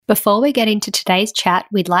Before we get into today's chat,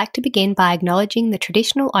 we'd like to begin by acknowledging the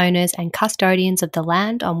traditional owners and custodians of the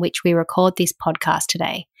land on which we record this podcast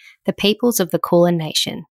today, the peoples of the Kulin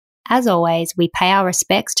Nation. As always, we pay our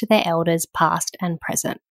respects to their elders past and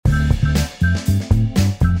present.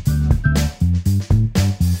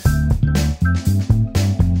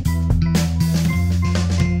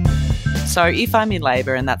 So if I'm in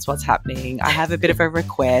labour and that's what's happening, I have a bit of a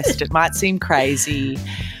request. It might seem crazy,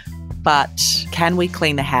 but can we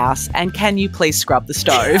clean the house and can you please scrub the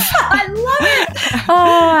stove? I love it.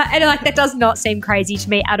 Oh, and that does not seem crazy to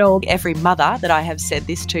me at all. Every mother that I have said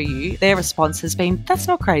this to you, their response has been, that's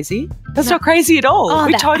not crazy. That's not crazy at all. Oh,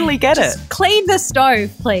 we totally get it. Clean the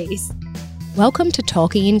stove, please. Welcome to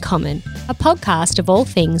Talking in Common, a podcast of all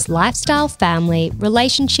things lifestyle, family,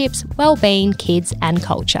 relationships, well-being, kids and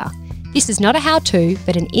culture. This is not a how-to,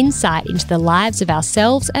 but an insight into the lives of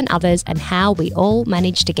ourselves and others and how we all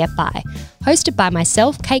manage to get by. Hosted by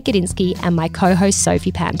myself, Kate Gadinsky, and my co-host,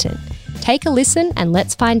 Sophie Panton. Take a listen and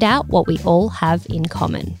let's find out what we all have in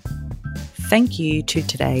common. Thank you to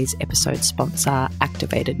today's episode sponsor,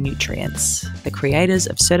 Activated Nutrients, the creators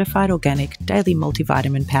of certified organic daily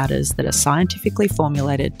multivitamin powders that are scientifically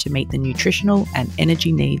formulated to meet the nutritional and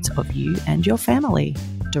energy needs of you and your family.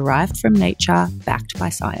 Derived from nature, backed by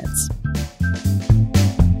science.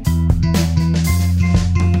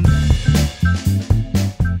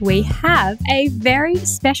 We have a very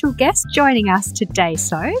special guest joining us today,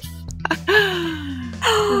 Soph.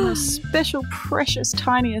 The special, precious,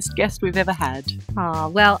 tiniest guest we've ever had. Oh,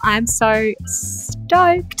 well, I'm so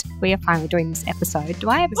stoked. We are finally doing this episode. Do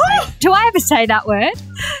I ever say that word?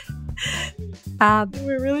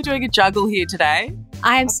 We're really doing a juggle here today.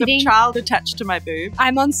 I am sitting. A child attached to my boob.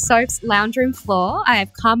 I'm on Soph's lounge room floor. I have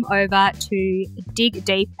come over to dig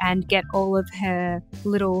deep and get all of her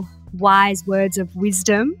little wise words of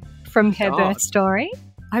wisdom from her birth story.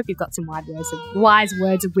 I hope you've got some wise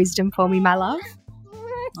words of wisdom for me, my love.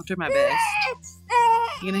 I'll do my best.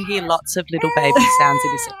 You're going to hear lots of little baby sounds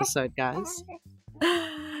in this episode, guys.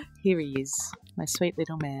 Here he is, my sweet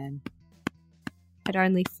little man. At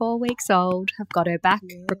only 4 weeks old, I've got her back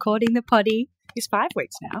recording the potty. He's 5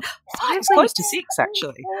 weeks now. 5 weeks? Close to 6,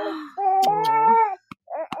 actually.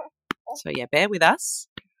 So, yeah, bear with us.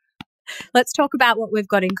 Let's talk about what we've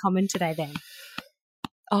got in common today then.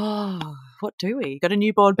 Oh, what do we? Got a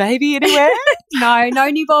newborn baby anywhere? No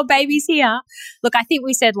newborn babies here. Look, I think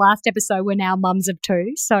we said last episode we're now mums of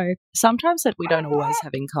 2, so. Sometimes that we don't always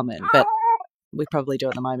have in common, but we probably do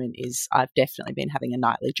at the moment is I've definitely been having a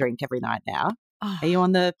nightly drink every night now. Oh, are you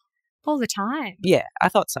on the... All the time. Yeah, I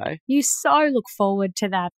thought so. You so look forward to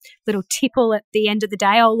that little tipple at the end of the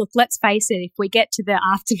day. Oh, look, let's face it, if we get to the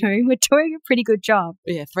afternoon, we're doing a pretty good job.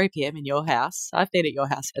 Yeah, 3 p.m. in your house. I've been at your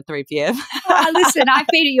house at 3 p.m. Listen, I've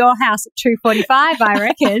been at your house at 2:45, I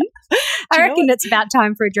reckon. I reckon it's about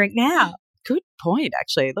time for a drink now. Good point,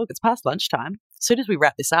 actually. Look, it's past lunchtime. As soon as we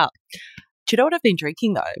wrap this up. Do you know what I've been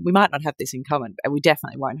drinking, though? We might not have this in common, and we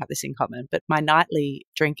definitely won't have this in common, but my nightly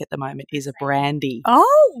drink at the moment is a brandy.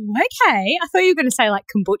 Oh, okay. I thought you were going to say like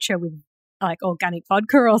kombucha with like organic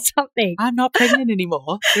vodka or something. I'm not pregnant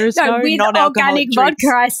anymore. There is no with non-alcoholic organic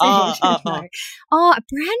vodka, I said. No. Oh,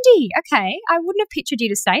 brandy. Okay. I wouldn't have pictured you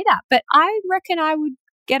to say that, but I reckon I would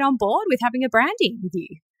get on board with having a brandy with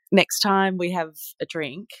you. Next time we have a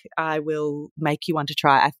drink, I will make you one to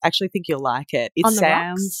try. I actually think you'll like it. It On the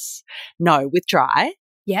sounds... No, with dry.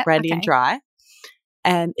 Yeah. Brandy and dry.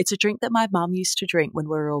 And it's a drink that my mum used to drink when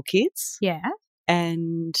we were all kids. Yeah.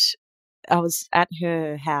 And I was at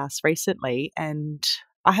her house recently and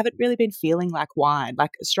I haven't really been feeling like wine.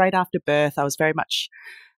 Like straight after birth, I was very much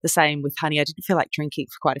the same with honey. I didn't feel like drinking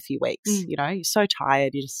for quite a few weeks. You know, you're so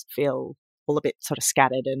tired, you just feel all a bit sort of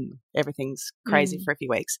scattered and everything's crazy for a few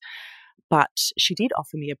weeks. But she did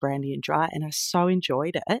offer me a brandy and dry and I so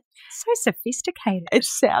enjoyed it. So sophisticated. It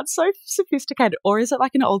sounds so sophisticated. Or is it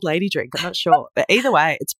like an old lady drink? I'm not sure. But either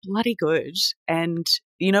way, it's bloody good. And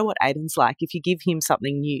you know what Aiden's like? If you give him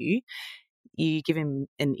something new, you give him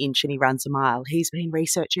an inch and he runs a mile. He's been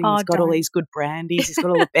researching. He's got all these good brandies. He's got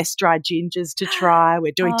all the best dried gingers to try.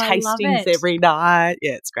 We're doing tastings every night.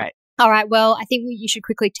 Yeah, it's great. All right, well, I think you should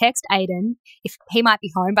quickly text Aiden if he might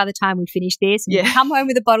be home by the time we finish this and come home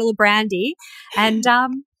with a bottle of brandy and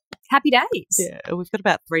happy days. Yeah, we've got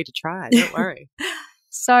about 3 to try. Don't worry.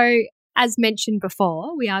 So, as mentioned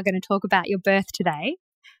before, we are going to talk about your birth today.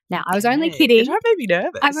 Now, I was only kidding. Don't make me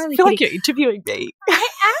nervous. I'm only I feel kidding. like you're interviewing me. I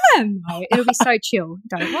am. No, it'll be so chill.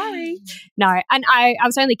 Don't worry. No, and I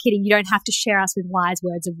was only kidding. You don't have to share us with wise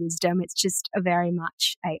words of wisdom. It's just a very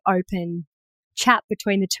much a open chat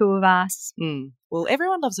between the two of us. Well,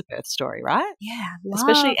 everyone loves a birth story, right? Yeah.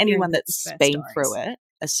 Especially anyone that's been through it.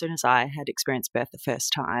 as soon as I had experienced birth the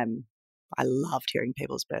first time, I loved hearing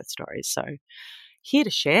people's birth stories. So here to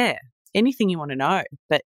share anything you want to know,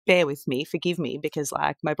 but bear with me, forgive me, because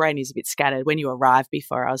like my brain is a bit scattered. When you arrived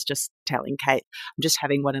before, I was just telling Kate, I'm just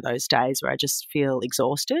having one of those days where I just feel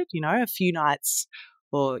exhausted, a few nights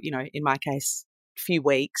or, in my case, a few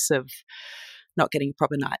weeks of not getting a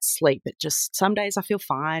proper night's sleep. It just, some days I feel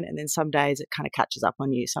fine and then some days it kind of catches up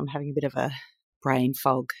on you. So I'm having a bit of a brain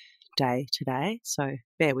fog day today. So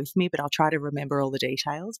bear with me, but I'll try to remember all the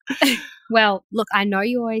details. Well, look, I know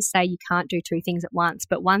you always say you can't do two things at once,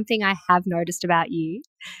 but one thing I have noticed about you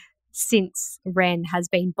since Ren has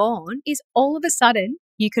been born is all of a sudden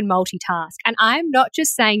you can multitask. And I'm not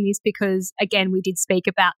just saying this because, again, we did speak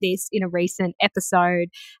about this in a recent episode,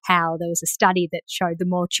 how there was a study that showed the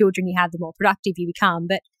more children you have, the more productive you become.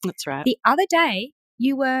 But that's right. The other day,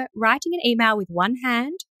 you were writing an email with one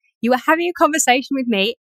hand, you were having a conversation with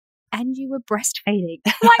me, and you were breastfeeding.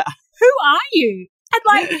 Like, who are you? And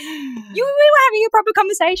like, we were having a proper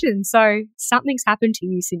conversation. So something's happened to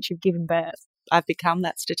you since you've given birth. I've become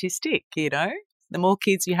that statistic, The more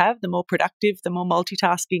kids you have, the more productive, the more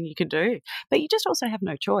multitasking you can do. But you just also have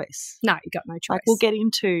no choice. No, you got no choice. Like, we'll get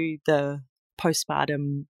into the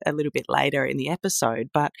postpartum a little bit later in the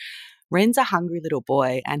episode, but Ren's a hungry little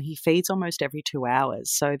boy and he feeds almost every 2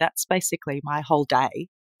 hours. So that's basically my whole day,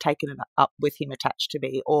 taken it up with him attached to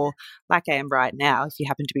me, or like I am right now, if you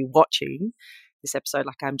happen to be watching this episode,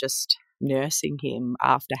 like I'm just nursing him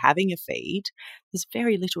after having a feed. There's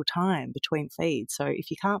very little time between feeds. So if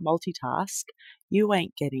you can't multitask, you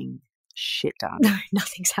ain't getting shit done. No,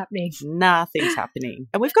 nothing's happening. Nothing's happening.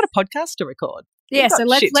 And we've got a podcast to record. Yeah, so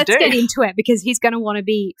let's get into it because he's going to want to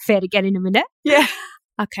be fair to get in a minute. Yeah.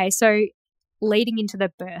 Okay, so leading into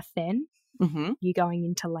the birth then, mm-hmm. you going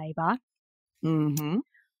into labour. Mm-hmm.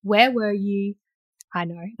 Where were you? I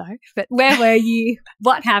know though, but where were you?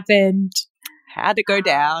 What happened? How'd it go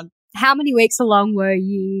down? How many weeks along were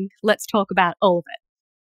you? Let's talk about all of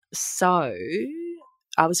it. So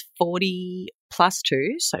I was 40 plus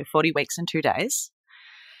 2, so 40 weeks and 2 days.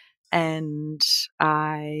 And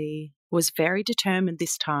I was very determined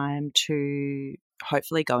this time to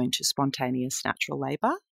hopefully go into spontaneous natural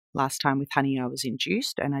labour. Last time with Honey, I was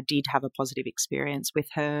induced and I did have a positive experience with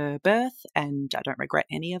her birth and I don't regret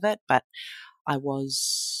any of it, but I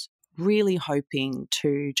was really hoping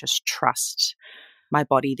to just trust my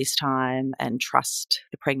body this time and trust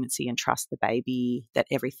the pregnancy and trust the baby, that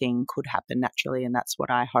everything could happen naturally. And that's what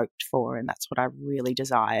I hoped for and that's what I really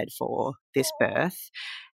desired for this birth.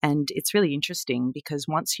 And it's really interesting because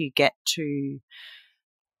once you get to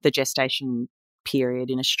the gestation period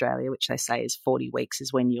in Australia, which they say is 40 weeks,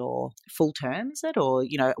 is when you're full term, is it? Or,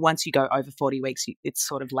 once you go over 40 weeks, it's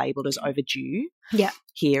sort of labelled as overdue. Yeah.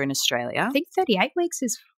 Here in Australia. I think 38 weeks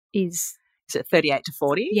is it 38 to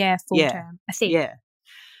 40? Yeah, full term, I think. Yeah.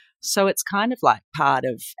 So it's kind of like part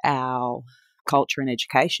of our culture and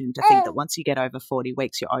education to think that once you get over 40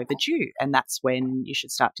 weeks, you're overdue. And that's when you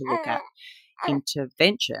should start to look at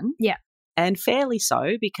intervention. Yeah. And fairly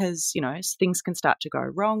so because, things can start to go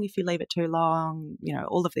wrong if you leave it too long.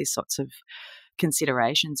 All of these sorts of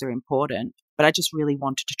considerations are important. But I just really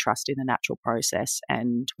wanted to trust in the natural process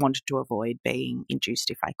and wanted to avoid being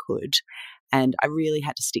induced if I could. And I really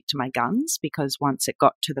had to stick to my guns because once it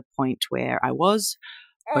got to the point where I was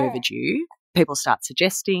overdue, people start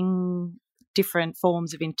suggesting different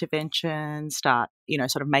forms of intervention, start,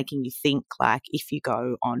 sort of making you think like if you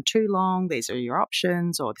go on too long, these are your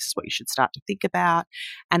options or this is what you should start to think about.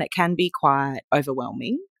 And it can be quite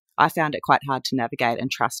overwhelming. I found it quite hard to navigate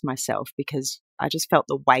and trust myself because I just felt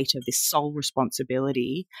the weight of this sole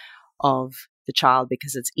responsibility of the child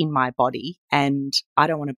because it's in my body and I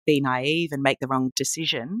don't want to be naive and make the wrong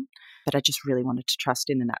decision, but I just really wanted to trust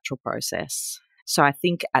in the natural process. So I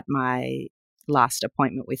think at my last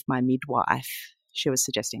appointment with my midwife, she was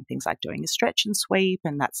suggesting things like doing a stretch and sweep,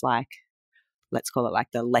 and that's like, let's call it like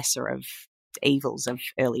the lesser of evils of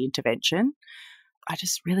early intervention. I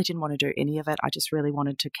just really didn't want to do any of it. I just really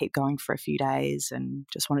wanted to keep going for a few days and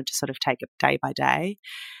just wanted to sort of take it day by day.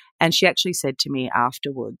 And she actually said to me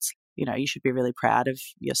afterwards, you should be really proud of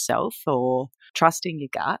yourself for trusting your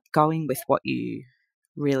gut, going with what you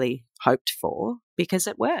really hoped for because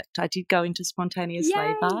it worked. I did go into spontaneous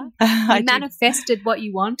labour. You manifested what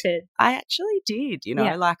you wanted. I actually did,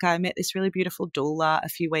 like I met this really beautiful doula a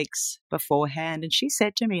few weeks beforehand and she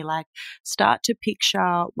said to me like, start to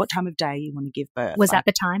picture what time of day you want to give birth. Was that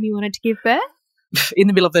the time you wanted to give birth? In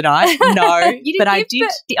the middle of the night? No. You didn't but I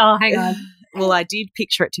did. Oh, hang on. Well, I did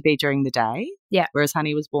picture it to be during the day. Yeah. Whereas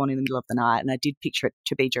Honey was born in the middle of the night and I did picture it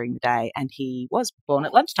to be during the day and he was born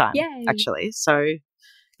at lunchtime. Yay. Actually. So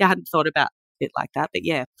I hadn't thought about bit like that. But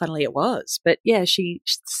yeah, funnily it was. But yeah, she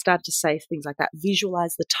started to say things like that.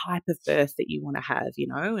 Visualize the type of birth that you want to have,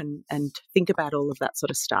 and think about all of that sort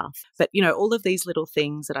of stuff. But, all of these little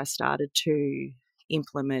things that I started to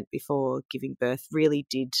implement before giving birth really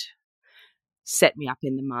did set me up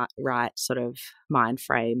in the right sort of mind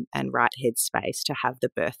frame and right headspace to have the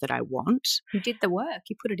birth that I want. You did the work.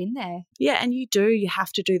 You put it in there. Yeah, and you do. You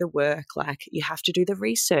have to do the work. Like, you have to do the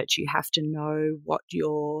research. You have to know what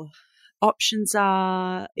your options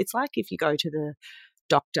are. It's like if you go to the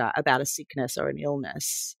doctor about a sickness or an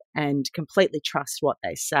illness and completely trust what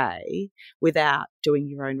they say without doing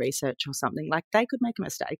your own research or something, like, they could make a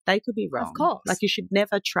mistake. They could be wrong. Of course. Like, you should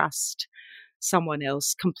never trust someone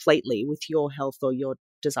else completely with your health or your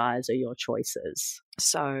desires or your choices.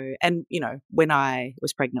 So, and, when I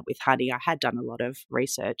was pregnant with Honey, I had done a lot of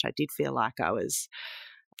research. I did feel like I was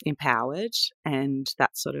empowered, and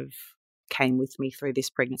that sort of came with me through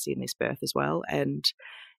this pregnancy and this birth as well. And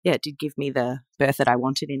yeah, it did give me the birth that I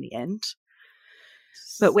wanted in the end.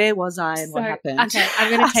 But where was I and what happened? Okay,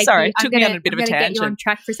 I'm going to take Sorry, you. took me on a bit of a tangent. Get you on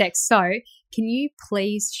track for a sec. So, can you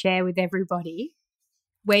please share with everybody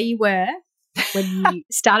where you were when you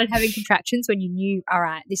started having contractions, when you knew, all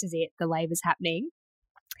right, this is it, the labour's happening?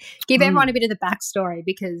 Give everyone a bit of the backstory,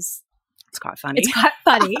 because it's quite funny.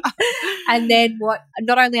 And then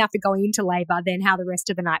not only after going into labour, then how the rest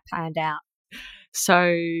of the night planned out. So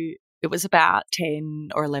it was about 10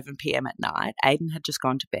 or 11 p.m. at night. Aiden had just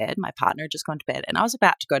gone to bed. My partner had just gone to bed, and I was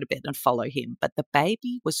about to go to bed and follow him. But the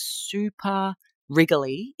baby was super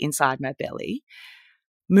wriggly inside my belly,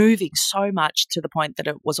 moving so much to the point that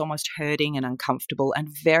it was almost hurting and uncomfortable and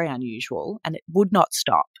very unusual, and it would not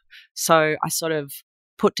stop. So I sort of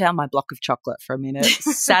put down my block of chocolate for a minute,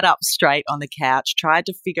 sat up straight on the couch, tried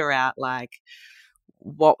to figure out like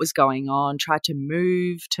what was going on, tried to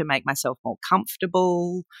move to make myself more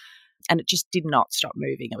comfortable, and it just did not stop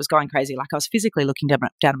moving. It was going crazy. Like, I was physically looking down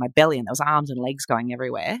at my belly, and there was arms and legs going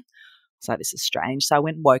everywhere. So this is strange. So I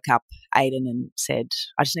went and woke up Aiden and said,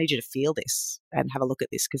 I just need you to feel this and have a look at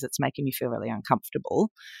this, because it's making me feel really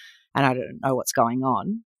uncomfortable and I don't know what's going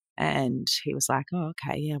on. And he was like, oh,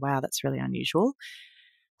 okay, yeah, wow, that's really unusual.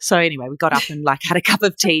 So anyway, we got up and like had a cup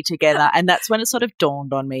of tea together, and that's when it sort of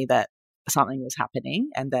dawned on me that something was happening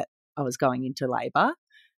and that I was going into labour,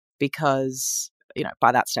 because,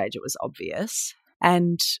 by that stage it was obvious.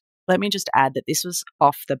 And let me just add that this was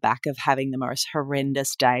off the back of having the most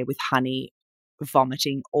horrendous day with Honey,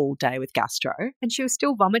 vomiting all day with gastro. And she was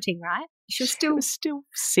still vomiting, right? She was still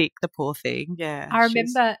sick, the poor thing. Yeah. I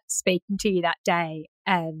remember speaking to you that day,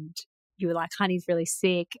 and you were like, Honey's really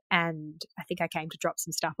sick, and I think I came to drop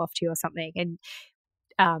some stuff off to you or something. And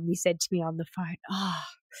you said to me on the phone, oh,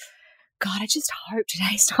 God, I just hope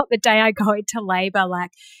today's not the day I go into labour.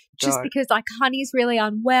 Like, just because like Honey's really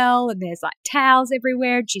unwell, and there's like towels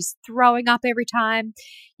everywhere, and she's throwing up every time,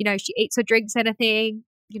 she eats or drinks anything,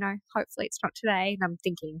 hopefully it's not today. And I'm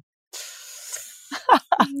thinking,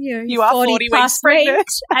 you are 40 weeks pregnant.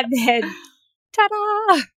 And then,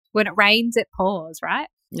 ta-da, when it rains, it pours, right?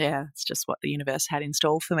 Yeah, it's just what the universe had in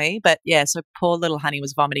store for me. But yeah, so poor little Honey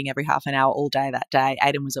was vomiting every half an hour all day that day.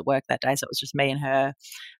 Aiden was at work that day, so it was just me and her.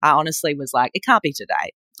 I honestly was like, it can't be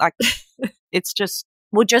today. Like,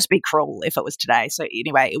 would just be cruel if it was today. So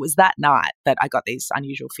anyway, it was that night that I got these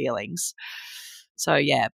unusual feelings. So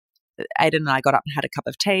yeah, Aiden and I got up and had a cup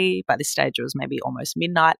of tea. By this stage, it was maybe almost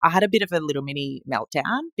midnight. I had a bit of a little mini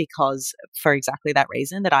meltdown, because for exactly that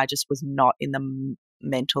reason, that I just was not in the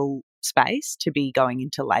mental space to be going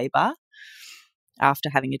into labour after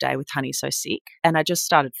having a day with Honey so sick. And I just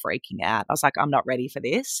started freaking out. I was like, I'm not ready for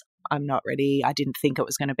this. I'm not ready. I didn't think it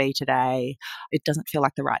was going to be today. It doesn't feel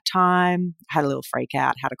like the right time. Had a little freak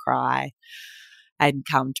out, had a cry. Aiden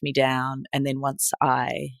calmed me down. And then once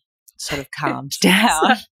I sort of calmed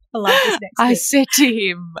down, I love this next I bit. said to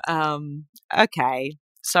him, okay,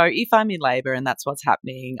 so if I'm in labour and that's what's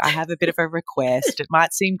happening, I have a bit of a request. It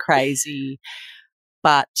might seem crazy,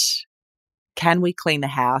 but can we clean the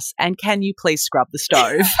house, and can you please scrub the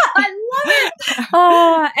stove? I love it.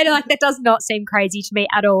 Oh, and like, that does not seem crazy to me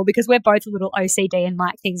at all, because we're both a little OCD and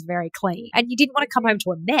like things very clean. And you didn't want to come home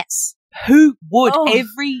to a mess. Who would? Oh.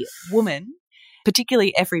 Every woman,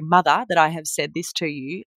 particularly every mother that I have said this to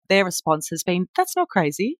you, their response has been, that's not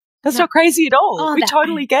crazy. That's not crazy at all. Oh, we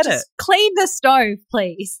totally get it. Clean the stove,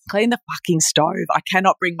 please. Clean the fucking stove. I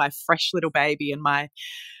cannot bring my fresh little baby and my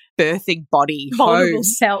birthing body vulnerable home.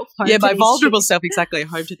 Self home. Yeah, to my this vulnerable shit. self, exactly,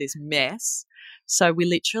 home to this mess. So we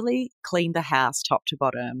literally cleaned the house top to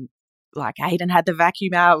bottom. Like, Aiden had the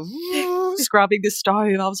vacuum out, was scrubbing the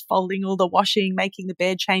stove. I was folding all the washing, making the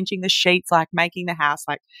bed, changing the sheets, like making the house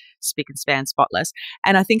like spick and span spotless.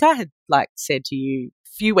 And I think I had like said to you a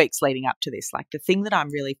few weeks leading up to this, like the thing that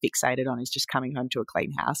I'm really fixated on is just coming home to a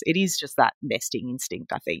clean house. It is just that nesting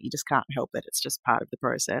instinct, I think. You just can't help it. It's just part of the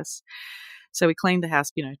process. So we cleaned the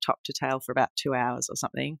house, top to tail for about 2 hours or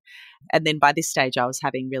something. And then by this stage, I was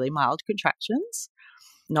having really mild contractions,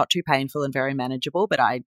 not too painful and very manageable, but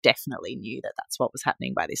I definitely knew that that's what was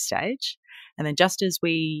happening by this stage. And then just as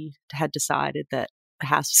we had decided that the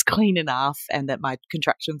house was clean enough and that my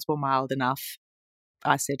contractions were mild enough,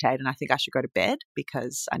 I said to Aiden, I think I should go to bed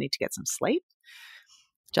because I need to get some sleep.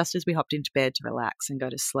 Just as we hopped into bed to relax and go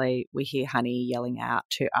to sleep, we hear Honey yelling out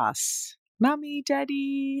to us, Mummy,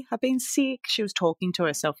 Daddy, I've been sick. She was talking to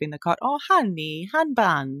herself in the cot. Oh, Honey, Hun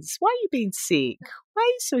Buns, why you been sick? Why are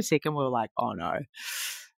you so sick? And we were like, oh, no.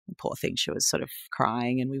 Poor thing, she was sort of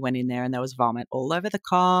crying, and we went in there and there was vomit all over the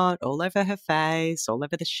cot, all over her face, all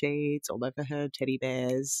over the sheets, all over her teddy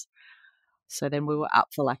bears. So then we were up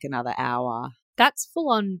for like another hour. That's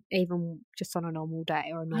full on, even just on a normal day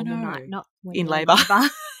or a normal night, not when in labour.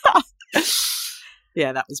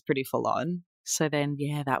 Yeah, that was pretty full on. So then,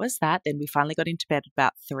 that was that. Then we finally got into bed at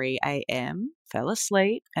about 3 a.m., fell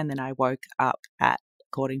asleep, and then I woke up at,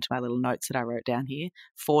 according to my little notes that I wrote down here,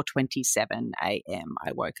 4:27 a.m.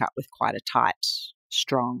 I woke up with quite a tight,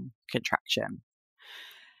 strong contraction.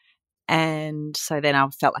 And so then I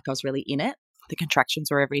felt like I was really in it. The contractions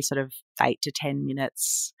were every sort of 8 to 10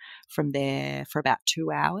 minutes from there for about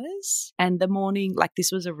 2 hours. And the morning, like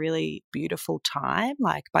this was a really beautiful time.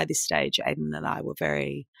 Like by this stage, Aiden and I were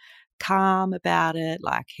very calm about it.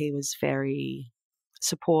 Like he was very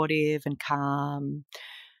supportive and calm.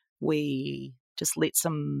 We just lit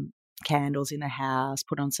some candles in the house,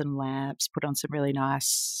 put on some lamps, put on some really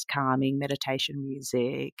nice calming meditation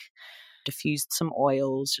music, diffused some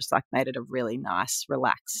oils, just like made it a really nice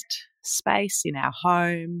relaxed space in our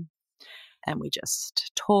home. And we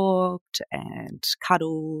just talked and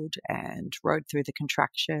cuddled and rode through the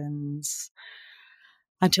contractions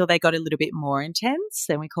until they got a little bit more intense.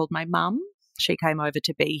 Then we called my mum. She came over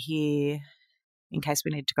to be here in case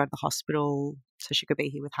we needed to go to the hospital so she could be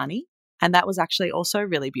here with Honey. And that was actually also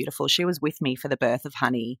really beautiful. She was with me for the birth of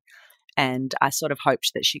Honey, and I sort of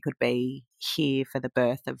hoped that she could be here for the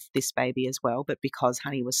birth of this baby as well. But because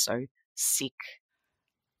Honey was so sick,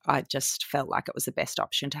 I just felt like it was the best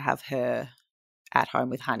option to have her at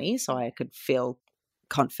home with Honey so I could feel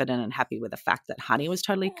confident and happy with the fact that Honey was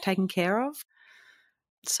totally taken care of.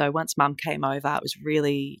 So once Mum came over, it was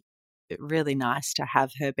really, really nice to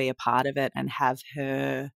have her be a part of it and have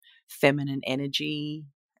her feminine energy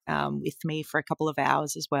with me for a couple of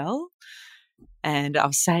hours as well. And I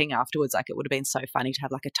was saying afterwards, like it would have been so funny to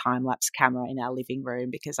have like a time-lapse camera in our living room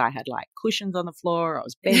because I had like cushions on the floor. I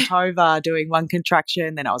was bent over doing one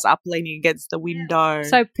contraction, then I was up leaning against the window.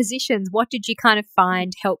 So positions, what did you kind of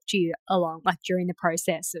find helped you along, like during the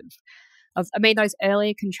process of I mean, those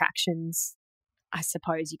earlier contractions, I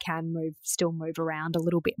suppose you can still move around a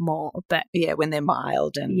little bit more, but yeah, when they're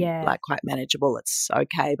mild and like quite manageable, it's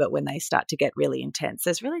okay. But when they start to get really intense,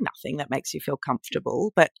 there's really nothing that makes you feel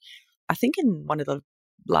comfortable. But I think in one of the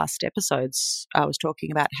last episodes, I was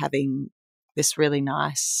talking about having this really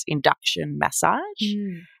nice induction massage,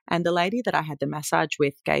 and the lady that I had the massage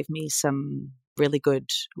with gave me some really good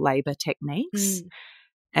labour techniques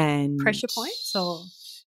and pressure points or.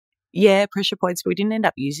 Yeah, pressure points, but we didn't end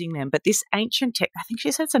up using them. But this ancient I think she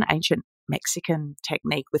said it's an ancient Mexican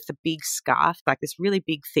technique with the big scarf, like this really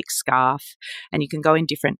big, thick scarf, and you can go in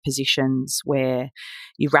different positions where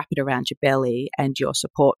you wrap it around your belly and your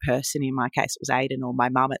support person, in my case it was Aiden or my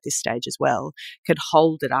mum at this stage as well, could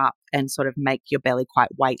hold it up and sort of make your belly quite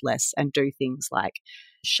weightless and do things like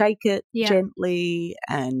shake it gently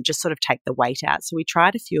and just sort of take the weight out. So we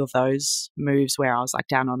tried a few of those moves where I was like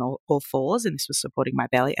down on all fours and this was supporting my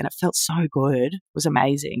belly, and it felt so good. It was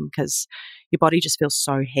amazing because your body just feels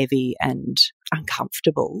so heavy and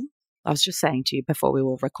uncomfortable. I was just saying to you before we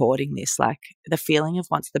were recording this, like the feeling of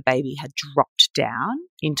once the baby had dropped down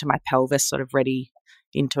into my pelvis, sort of ready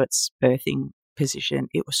into its birthing position,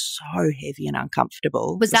 it was so heavy and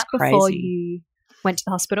uncomfortable. Was that before you went to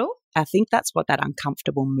the hospital? I think that's what that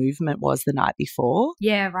uncomfortable movement was the night before.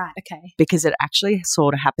 Yeah, right, okay. Because it actually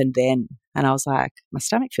sort of happened then. And I was like, my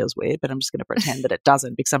stomach feels weird, but I'm just going to pretend that it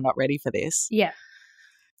doesn't because I'm not ready for this. Yeah.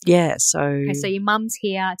 Yeah, so. Okay, so your mum's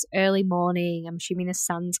here, it's early morning, I'm assuming the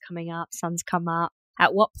sun's coming up, sun's come up.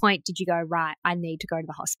 At what point did you go, right, I need to go to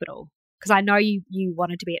the hospital? Because I know you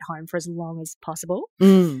wanted to be at home for as long as possible.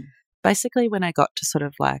 Basically, when I got to sort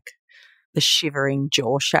of like the shivering,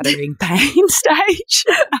 jaw-shattering pain stage.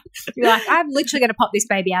 You're like, I'm literally going to pop this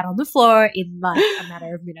baby out on the floor in like a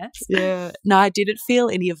matter of minutes. Yeah. No, I didn't feel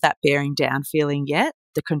any of that bearing down feeling yet.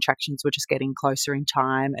 The contractions were just getting closer in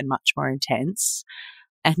time and much more intense.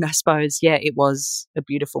 And I suppose, yeah, it was a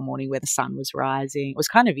beautiful morning where the sun was rising. It was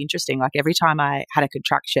kind of interesting. Like every time I had a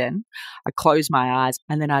contraction, I'd close my eyes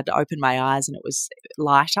and then I'd open my eyes and it was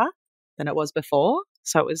lighter than it was before.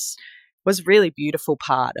 So it was a really beautiful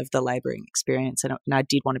part of the labouring experience. And I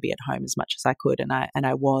did want to be at home as much as I could. And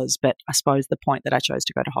I was. But I suppose the point that I chose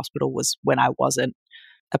to go to hospital was when I wasn't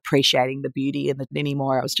appreciating the beauty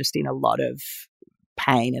anymore. I was just in a lot of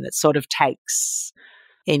pain, and it sort of takes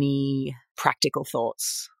any practical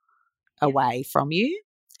thoughts away from you,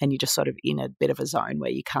 and you're just sort of in a bit of a zone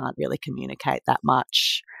where you can't really communicate that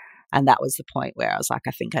much. And that was the point where I was like,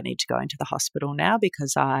 I think I need to go into the hospital now,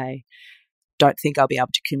 because I don't think I'll be able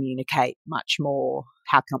to communicate much more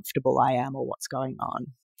how comfortable I am or what's going on.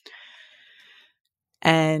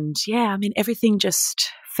 And yeah, I mean, everything just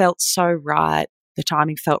felt so right. The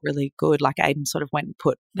timing felt really good. Like Aiden sort of went and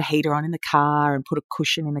put the heater on in the car and put a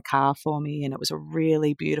cushion in the car for me. And it was a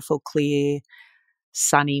really beautiful, clear,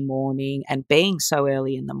 sunny morning. And being so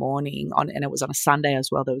early in the morning, and it was on a Sunday as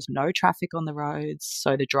well, there was no traffic on the roads.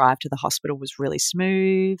 So the drive to the hospital was really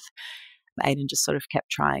smooth. Aiden just sort of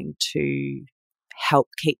kept trying to help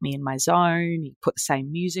keep me in my zone. He put the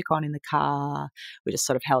same music on in the car. We just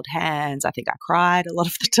sort of held hands. I think I cried a lot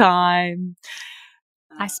of the time.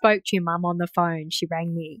 I spoke to your mum on the phone. She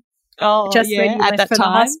rang me When you left that for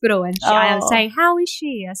time? the hospital, and I was saying, how is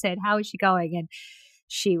she? I said, how is she going? And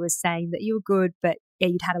she was saying that you were good, but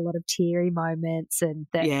you'd had a lot of teary moments, and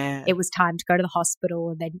that it was time to go to the hospital.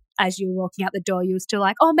 And then as you were walking out the door, you were still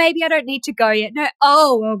like, oh, maybe I don't need to go yet. No,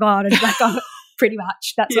 oh God. And like, oh, pretty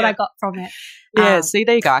much. That's what I got from it. Yeah, see,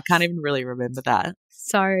 there you go. I can't even really remember that.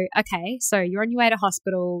 So, okay, so you're on your way to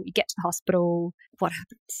hospital. You get to the hospital. What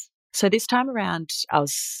happens? So this time around, I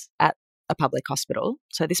was at a public hospital.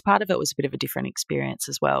 So this part of it was a bit of a different experience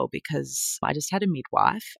as well, because I just had a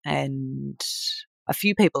midwife, and a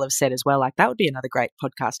few people have said as well, like that would be another great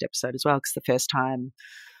podcast episode as well, because the first time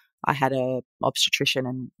I had a obstetrician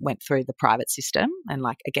and went through the private system, and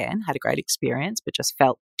like, again, had a great experience, but just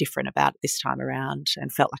felt different about it this time around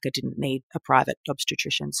and felt like I didn't need a private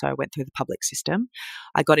obstetrician. So I went through the public system.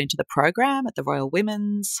 I got into the program at the Royal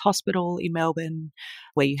Women's Hospital in Melbourne,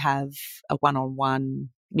 where you have a one-on-one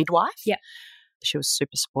midwife. Yeah. She was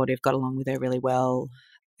super supportive, got along with her really well.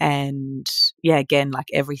 And yeah, again, like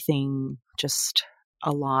everything just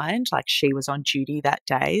aligned. Like she was on duty that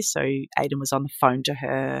day, so Aiden was on the phone to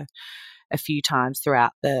her a few times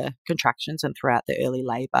throughout the contractions and throughout the early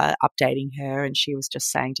labour, updating her, and she was just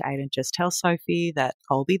saying to Aiden, just tell Sophie that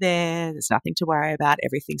I'll be there, there's nothing to worry about,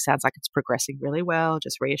 everything sounds like it's progressing really well,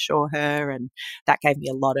 just reassure her. And that gave me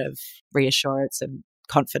a lot of reassurance and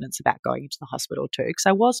confidence about going into the hospital too, because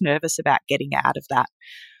I was nervous about getting out of that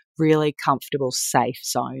really comfortable, safe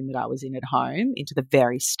zone that I was in at home into the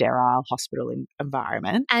very sterile hospital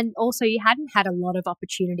environment. And also you hadn't had a lot of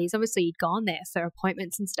opportunities. Obviously you'd gone there for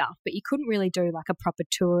appointments and stuff, but you couldn't really do like a proper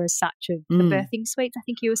tour as such of the birthing suites, I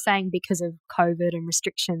think you were saying, because of COVID and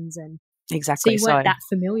restrictions. And exactly. So you weren't that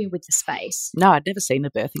familiar with the space. No, I'd never seen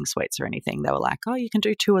the birthing suites or anything. They were like, oh, you can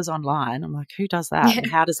do tours online. I'm like, who does that?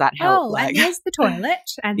 And how does that help? Oh, and there's the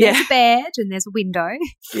toilet and there's a bed and there's a window.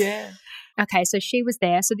 Yeah. Okay, so she was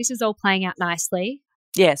there. So this is all playing out nicely.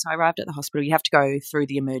 Yeah, so I arrived at the hospital. You have to go through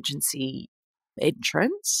the emergency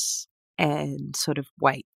entrance and sort of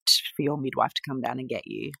wait for your midwife to come down and get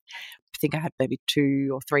you. I think I had maybe 2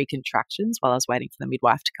 or 3 contractions while I was waiting for the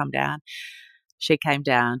midwife to come down. She came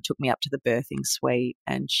down, took me up to the birthing suite,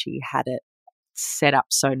 and she had it set up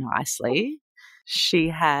so nicely. She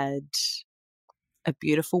had a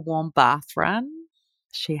beautiful warm bath run.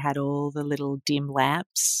 She had all the little dim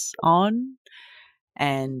lamps on,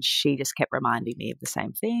 and she just kept reminding me of the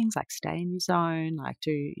same things, like stay in your zone, like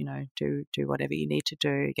do whatever you need to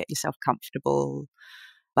do, get yourself comfortable.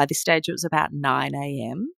 By this stage, it was about 9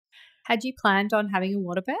 a.m. Had you planned on having a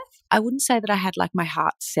water birth? I wouldn't say that I had like my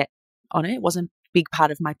heart set on it. It wasn't a big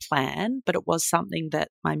part of my plan, but it was something that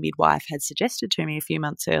my midwife had suggested to me a few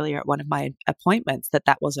months earlier at one of my appointments,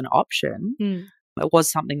 that was an option. It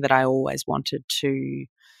was something that I always wanted to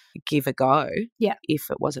give a go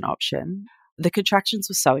if it was an option. The contractions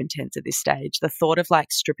were so intense at this stage. The thought of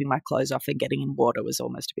like stripping my clothes off and getting in water was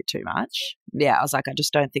almost a bit too much. Yeah, I was like, I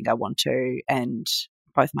just don't think I want to. And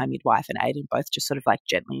both my midwife and Aiden both just sort of like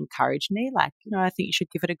gently encouraged me, like, I think you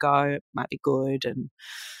should give it a go. It might be good. And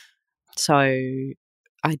so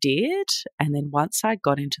I did. And then once I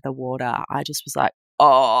got into the water, I just was like,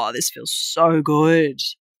 oh, this feels so good.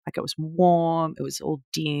 Like it was warm, it was all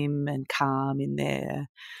dim and calm in there.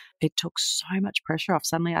 It took so much pressure off.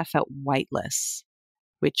 Suddenly I felt weightless,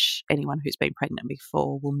 which anyone who's been pregnant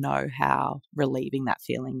before will know how relieving that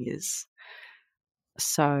feeling is.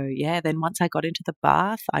 So, yeah, then once I got into the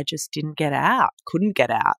bath, I just couldn't get out.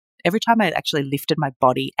 Every time I actually lifted my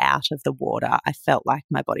body out of the water, I felt like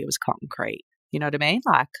my body was concrete. You know what I mean?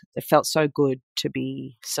 Like it felt so good to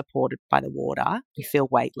be supported by the water. You feel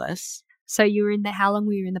weightless. So how long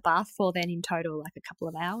were you in the bath for then in total? Like a couple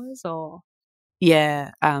of hours or?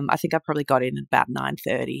 Yeah, I think I probably got in at about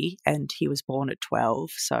 9:30 and he was born at 12,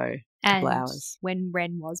 so a couple of hours. When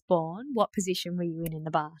Ren was born, what position were you in the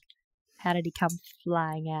bath? How did he come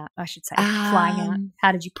flying out? I should say flying out.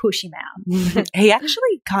 How did you push him out? He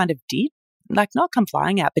actually kind of did, like not come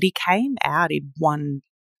flying out, but he came out in one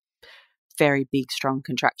very big, strong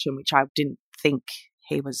contraction, which I didn't think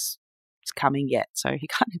he was coming yet. So he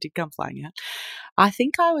kind of did come flying out. I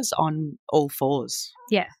think I was on all fours.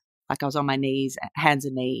 Yeah. Like I was on my knees, hands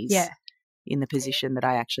and knees in the position that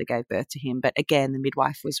I actually gave birth to him. But again, the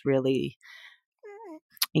midwife was really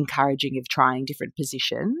encouraging of trying different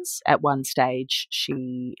positions. At one stage,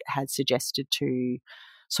 she had suggested to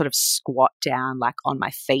sort of squat down like on my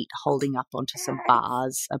feet, holding up onto some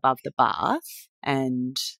bars above the bath.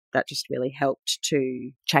 And that just really helped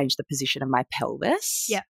to change the position of my pelvis.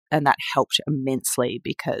 Yeah. And that helped immensely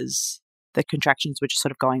because the contractions were just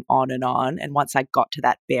sort of going on. And once I got to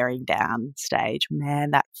that bearing down stage,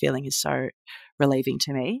 man, that feeling is so relieving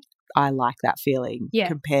to me. I like that feeling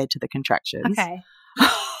compared to the contractions. Okay.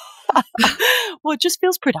 Well, it just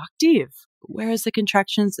feels productive. Whereas the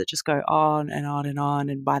contractions that just go on and on and on,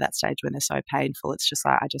 and by that stage when they're so painful, it's just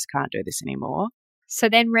like, I just can't do this anymore. So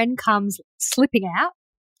then Ren comes slipping out.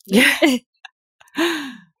 Yeah.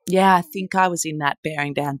 Yeah, I think I was in that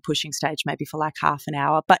bearing down pushing stage maybe for like half an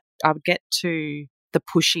hour, but I would get to the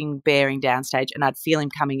pushing bearing down stage and I'd feel him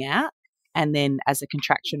coming out. And then as the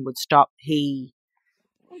contraction would stop, can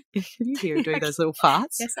you hear him doing those little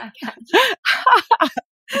farts? Yes, I can.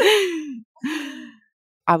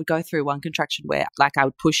 I would go through one contraction where like I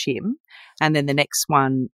would push him and then the next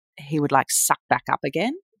one he would like suck back up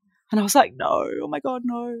again. And I was like, no, oh my God,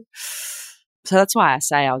 no. So that's why I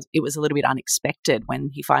say it was a little bit unexpected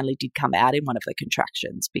when he finally did come out in one of the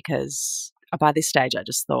contractions, because by this stage I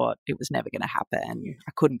just thought it was never going to happen.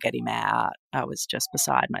 I couldn't get him out. I was just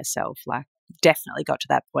beside myself. Like definitely got to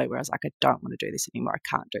that point where I was like, I don't want to do this anymore.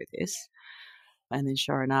 I can't do this. And then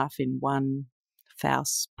sure enough, in one foul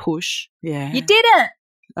push, yeah. You did it.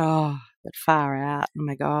 Oh, but far out. Oh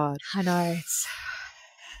my God. I know.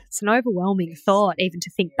 It's an overwhelming thought even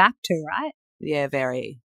to think back to, right? Yeah,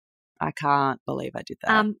 very. I can't believe I did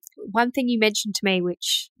that. One thing you mentioned to me,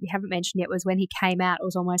 which you haven't mentioned yet, was when he came out, it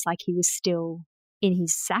was almost like he was still in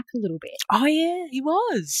his sack a little bit. Oh, yeah, he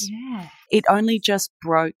was. Yeah. It only just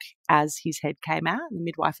broke as his head came out. The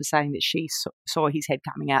midwife was saying that she saw his head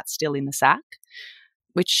coming out still in the sack,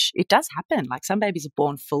 which it does happen. Like some babies are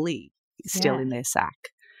born fully still in their sack.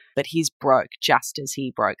 But his broke just as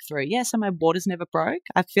he broke through. Yeah, so my waters never broke.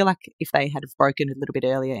 I feel like if they had broken a little bit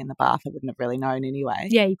earlier in the bath, I wouldn't have really known anyway.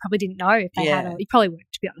 Yeah, you probably didn't know if they had. You probably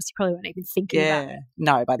weren't, to be honest, you probably weren't even thinking about it.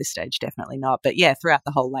 No, by this stage, definitely not. But yeah, throughout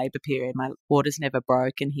the whole labour period, my waters never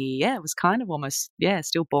broke, and he, was kind of almost,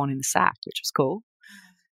 still born in the sack, which was cool.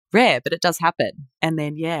 Rare, but it does happen. And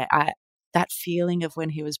then, that feeling of when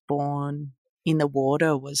he was born in the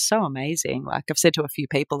water was so amazing. Like I've said to a few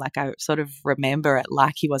people, like I sort of remember it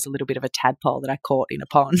like he was a little bit of a tadpole that I caught in a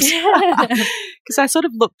pond. Because I sort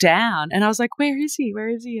of looked down and I was like, where is he? Where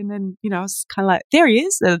is he? And then, I was kind of like, there he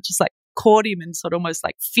is. And I just like caught him and sort of almost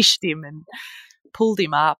like fished him and pulled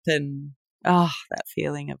him up. And that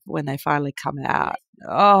feeling of when they finally come out.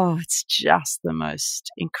 Oh, it's just the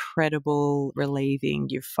most incredible, relieving,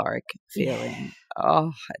 euphoric feeling. Yeah.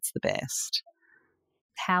 Oh, it's the best.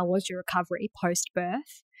 How was your recovery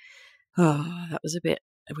post-birth? Oh,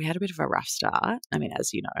 we had a bit of a rough start. I mean,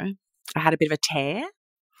 as you know, I had a bit of a tear,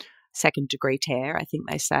 2nd degree tear, I think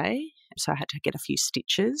they say. So I had to get a few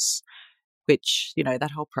stitches, which,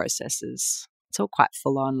 that whole process it's all quite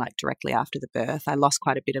full on, like directly after the birth. I lost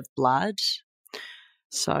quite a bit of blood.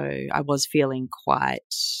 So I was feeling quite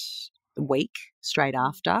weak straight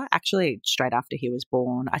after. Actually, straight after he was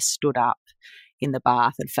born, I stood up in the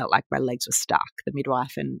bath and felt like my legs were stuck. The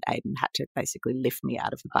midwife and Aiden had to basically lift me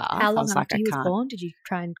out of the bath. How long after he was born did you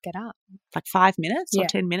try and get up? Like 5 minutes or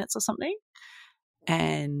 10 minutes or something.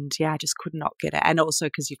 And I just could not get it. And also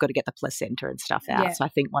because you've got to get the placenta and stuff out. Yeah. So I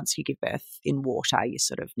think once you give birth in water, you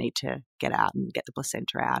sort of need to get out and get the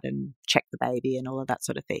placenta out and check the baby and all of that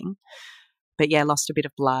sort of thing. But lost a bit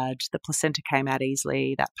of blood. The placenta came out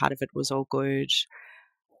easily. That part of it was all good.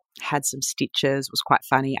 had some stitches. It was quite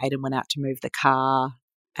funny. Aiden went out to move the car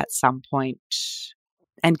at some point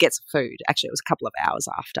and get some food. Actually, it was a couple of hours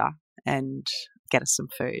after, and get us some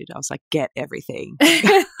food. I was like, get everything.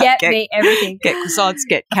 Get me everything. Get croissants,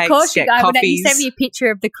 get cakes, of course get you, coffees. you sent me a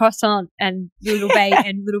picture of the croissant and little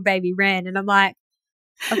baby Ren, and I'm like,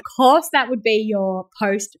 of course that would be your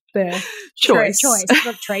post-birth choice.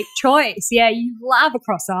 Not treat, choice. Yeah, you love a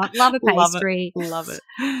croissant, love a pastry. Love it.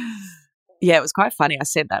 Yeah, it was quite funny. I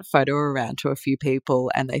sent that photo around to a few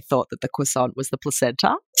people and they thought that the croissant was the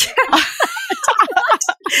placenta.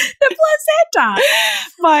 The placenta.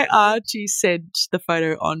 My auntie sent the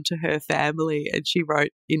photo on to her family and she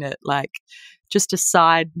wrote in it, like, just a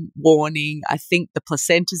side warning, I think the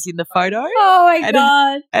placenta's in the photo. Oh, my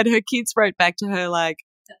God. And her kids wrote back to her like,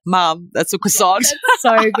 Mum, that's a croissant. That's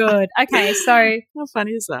so good. Okay, so. How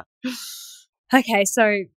funny is that? Okay,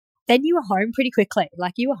 so then you were home pretty quickly.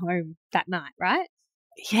 Like, you were home that night, right?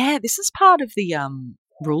 Yeah, this is part of the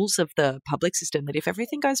rules of the public system, that if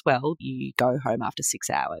everything goes well, you go home after 6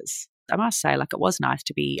 hours. I must say, like, it was nice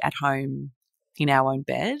to be at home in our own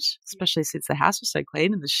bed, especially since the house was so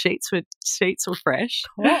clean and the sheets were fresh.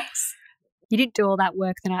 Of course. You didn't do all that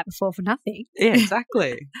work the night before for nothing. Yeah,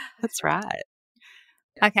 exactly. That's right.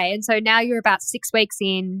 Okay, and so now you're about 6 weeks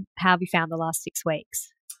in. How have you found the last 6 weeks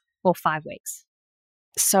or 5 weeks?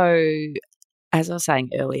 So, as I was saying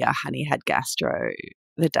earlier, Honey had gastro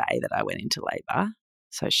the day that I went into labour.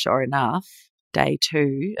 So, sure enough, day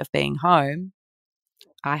 2 of being home,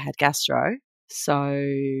 I had gastro. So,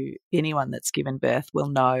 anyone that's given birth will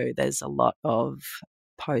know there's a lot of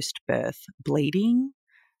post-birth bleeding,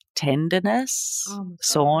 tenderness,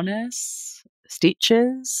 soreness,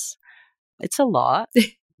 stitches. It's a lot.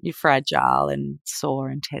 You're fragile and sore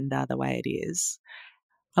and tender the way it is.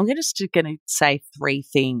 I'm just going to say 3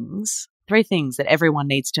 things that everyone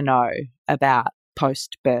needs to know about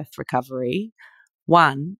post-birth recovery.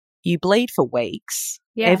 1, you bleed for weeks.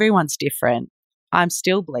 Yeah. Everyone's different. I'm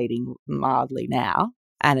still bleeding mildly now,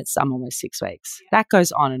 and I'm almost 6 weeks. That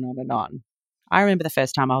goes on and on and on. I remember the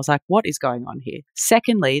first time I was like, what is going on here?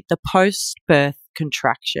 Secondly, the post-birth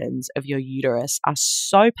contractions of your uterus are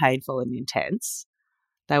so painful and intense.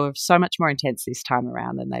 They were so much more intense this time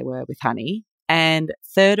around than they were with Honey. And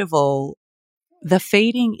third of all, the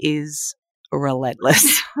feeding is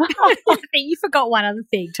relentless. I think you forgot one other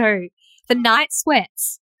thing too. The night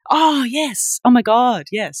sweats. Oh, yes. Oh, my God.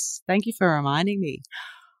 Yes. Thank you for reminding me.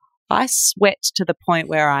 I sweat to the point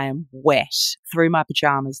where I am wet through my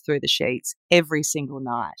pajamas, through the sheets every single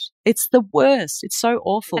night. It's the worst. It's so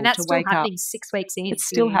awful to wake up. And that's still happening 6 weeks in. It's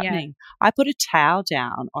still happening. Yeah. I put a towel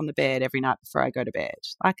down on the bed every night before I go to bed.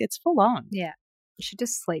 Like, it's full on. Yeah. You should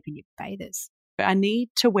just sleep in your bathers. I need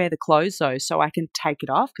to wear the clothes, though, so I can take it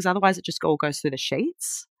off, because otherwise it just all goes through the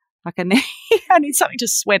sheets. Like, I need something to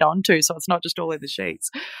sweat onto so it's not just all in the sheets.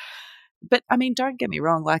 But, I mean, don't get me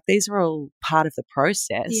wrong, like, these are all part of the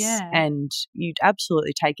process. Yeah. And you'd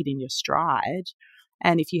absolutely take it in your stride.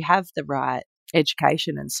 And if you have the right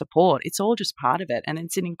education and support, it's all just part of it. And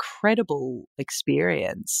it's an incredible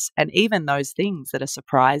experience. And even those things that are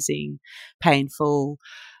surprising, painful,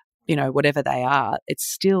 you know, whatever they are, it's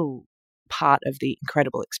still part of the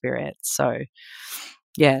incredible experience. So,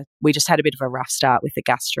 yeah, we just had a bit of a rough start with the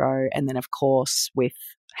gastro. And then, of course, with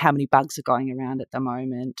how many bugs are going around at the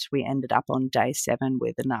moment, we ended up on day 7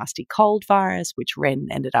 with a nasty cold virus, which Ren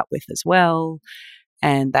ended up with as well.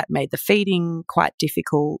 And that made the feeding quite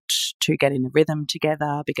difficult to get in a rhythm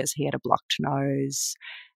together because he had a blocked nose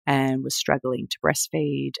and was struggling to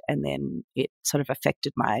breastfeed. And then it sort of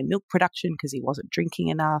affected my milk production because he wasn't drinking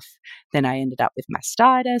enough. Then I ended up with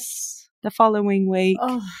mastitis the following week.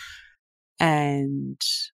 Oh. And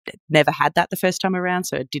never had that the first time around,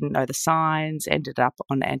 so I didn't know the signs, ended up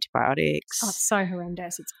on antibiotics. Oh, it's so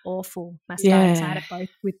horrendous. It's awful. Mastitis. I had it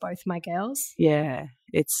with both my girls. Yeah.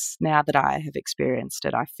 It's now that I have experienced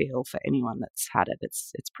it, I feel for anyone that's had it,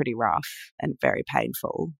 it's pretty rough and very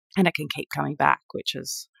painful. And it can keep coming back, which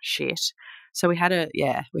is shit. So we had a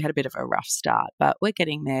bit of a rough start, but we're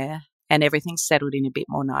getting there and everything's settled in a bit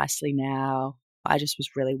more nicely now. I just was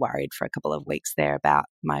really worried for a couple of weeks there about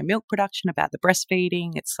my milk production, about the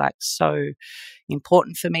breastfeeding. It's like so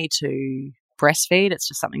important for me to breastfeed. It's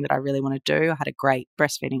just something that I really want to do. I had a great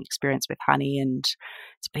breastfeeding experience with Honey and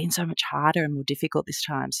it's been so much harder and more difficult this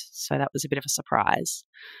time. So that was a bit of a surprise.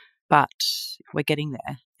 But we're getting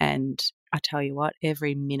there. And I tell you what,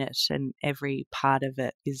 every minute and every part of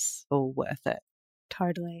it is all worth it.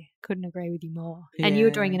 Totally. Couldn't agree with you more. Yeah. And you're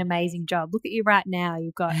doing an amazing job. Look at you right now.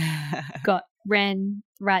 You've got Ren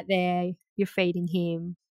right there. You're feeding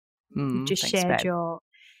him. You've just shared your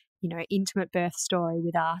intimate birth story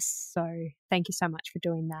with us. So thank you so much for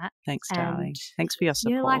doing that. Thanks, darling. Thanks for your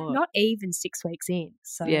support. You're like not even 6 weeks in.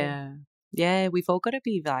 So yeah, we've all got to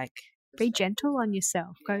be like, be gentle on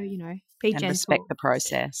yourself. Go, be and gentle. respect the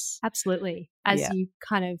process. Absolutely. As you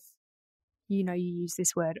kind of, you use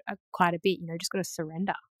this word quite a bit. Just got to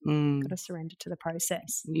surrender. Got to surrender to the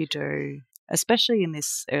process. You do, especially in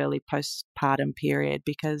this early postpartum period,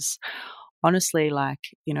 because honestly, like,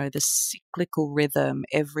 the cyclical rhythm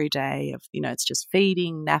every day of, it's just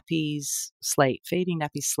feeding, nappies, sleep, feeding,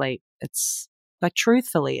 nappies, sleep. It's like,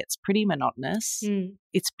 truthfully, it's pretty monotonous.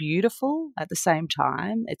 It's beautiful at the same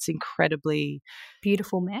time. It's incredibly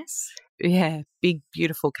beautiful mess. Yeah, big,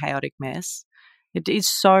 beautiful, chaotic mess. It is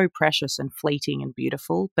so precious and fleeting and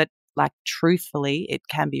beautiful, but like, truthfully, it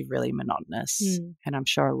can be really monotonous. And I'm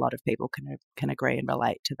sure a lot of people can agree and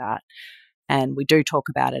relate to that. And we do talk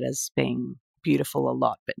about it as being beautiful a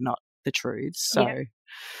lot, but not the truths. So,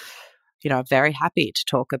 I'm very happy to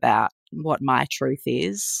talk about what my truth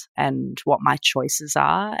is and what my choices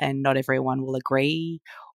are. And not everyone will agree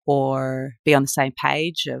or be on the same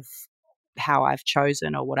page of how I've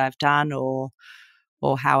chosen or what I've done or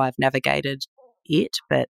how I've navigated it.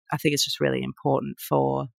 But I think it's just really important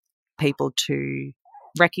for people to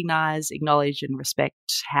recognise, acknowledge and respect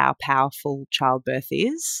how powerful childbirth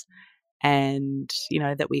is. And,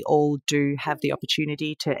 that we all do have the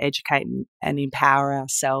opportunity to educate and empower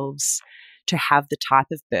ourselves to have the type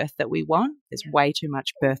of birth that we want. There's way too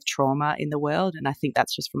much birth trauma in the world, and I think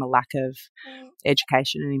that's just from a lack of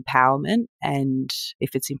education and empowerment. And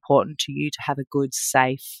if it's important to you to have a good,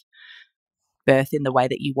 safe birth in the way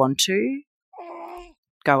that you want to,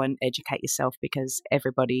 go and educate yourself, because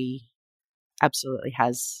everybody absolutely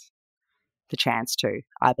has the chance to,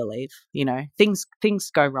 I believe.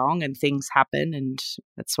 Things go wrong and things happen, and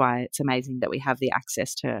that's why it's amazing that we have the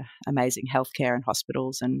access to amazing healthcare and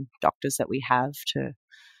hospitals and doctors that we have to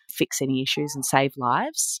fix any issues and save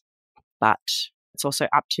lives. But it's also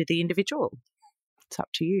up to the individual. It's up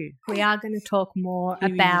to you. We are going to talk more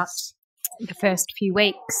about the first few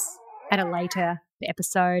weeks at a later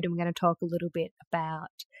episode, and we're going to talk a little bit about,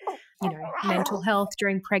 mental health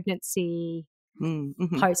during pregnancy,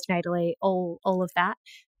 postnatally, all of that.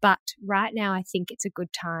 But right now I think it's a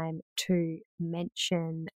good time to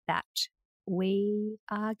mention that we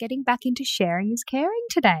are getting back into sharing is caring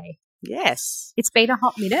today. Yes. It's been a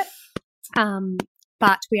hot minute,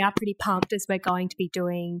 but we are pretty pumped as we're going to be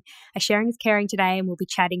doing a sharing is caring today, and we'll be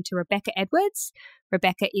chatting to Rebecca Edwards.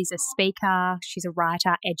 Rebecca is a speaker, she's a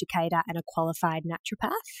writer, educator and a qualified naturopath.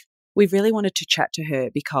 We really wanted to chat to her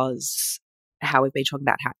because how we've been talking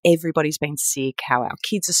about how everybody's been sick, how our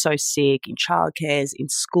kids are so sick in childcares, in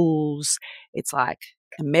schools. It's like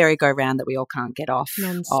a merry-go-round that we all can't get off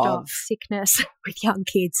non-stop sickness with young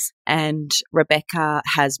kids. And Rebecca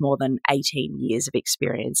has more than 18 years of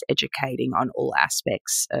experience educating on all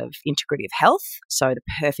aspects of integrative health. So the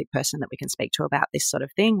perfect person that we can speak to about this sort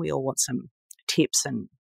of thing. We all want some tips and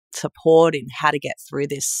support in how to get through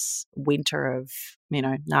this winter of,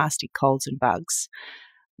 nasty colds and bugs.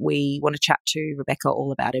 We want to chat to Rebecca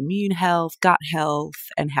all about immune health, gut health,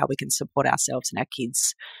 and how we can support ourselves and our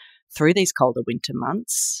kids through these colder winter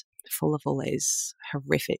months, full of all these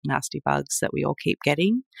horrific, nasty bugs that we all keep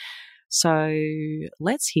getting. So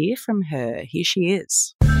let's hear from her. Here she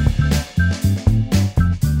is.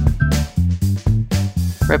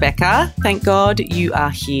 Rebecca, thank God you are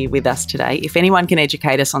here with us today. If anyone can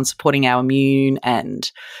educate us on supporting our immune and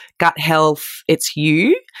gut health, it's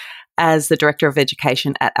you. As the Director of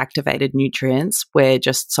Education at Activated Nutrients, we're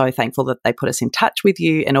just so thankful that they put us in touch with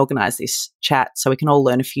you and organise this chat so we can all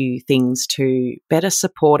learn a few things to better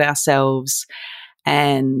support ourselves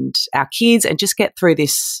and our kids and just get through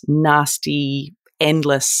this nasty,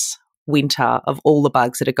 endless winter of all the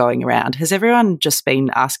bugs that are going around. Has everyone just been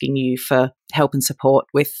asking you for help and support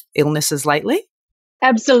with illnesses lately?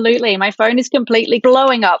 Absolutely. My phone is completely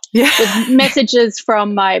blowing up with messages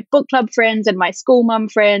from my book club friends and my school mum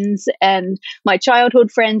friends and my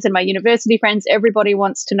childhood friends and my university friends. Everybody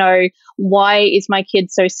wants to know, why is my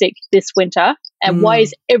kid so sick this winter? And why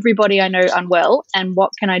is everybody I know unwell? And what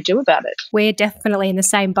can I do about it? We're definitely in the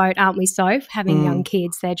same boat, aren't we, Soph? Having young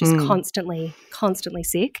kids, they're just constantly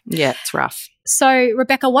sick. Yeah, it's rough. So,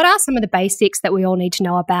 Rebecca, what are some of the basics that we all need to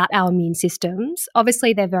know about our immune systems?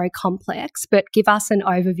 Obviously, they're very complex, but give us an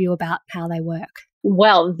overview about how they work.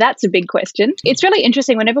 Well, that's a big question. It's really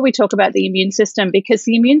interesting whenever we talk about the immune system, because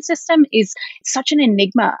the immune system is such an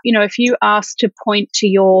enigma. You know, if you ask to point to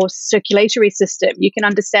your circulatory system, you can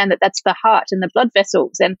understand that that's the heart and the blood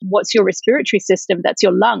vessels. And what's your respiratory system? That's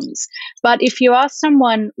your lungs. But if you ask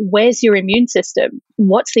someone, where's your immune system?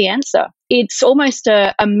 What's the answer? It's almost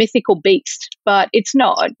a mythical beast, but it's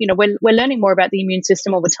not. You know, we're learning more about the immune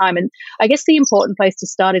system all the time. And I guess the important place to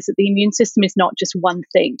start is that the immune system is not just one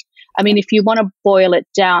thing. I mean, if you want to boil it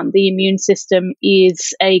down, the immune system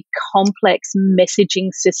is a complex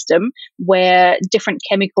messaging system where different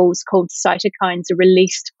chemicals called cytokines are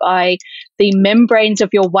released by the membranes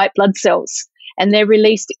of your white blood cells. And they're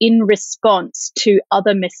released in response to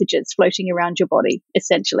other messages floating around your body,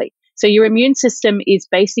 essentially. So your immune system is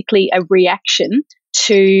basically a reaction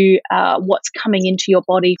to what's coming into your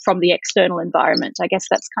body from the external environment. I guess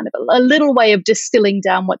that's kind of a little way of distilling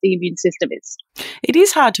down what the immune system is. It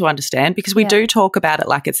is hard to understand because we do talk about it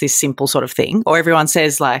like it's this simple sort of thing, or everyone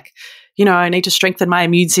says like, you know, I need to strengthen my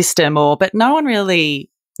immune system, but no one really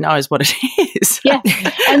knows what it is. Yeah.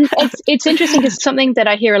 And it's interesting because something that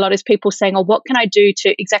I hear a lot is people saying, oh, what can I do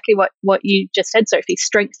to exactly what you just said, Sophie,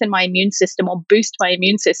 strengthen my immune system or boost my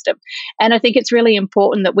immune system? And I think it's really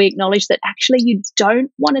important that we acknowledge that actually you don't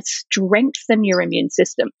want to strengthen your immune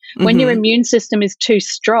system. When your immune system is too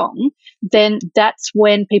strong, then that's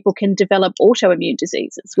when people can develop autoimmune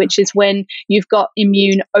diseases, which is when you've got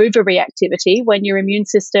immune overreactivity, when your immune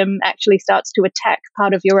system actually starts to attack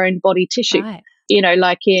part of your own body tissue. Right. You know,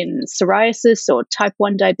 like in psoriasis or type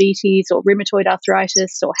 1 diabetes or rheumatoid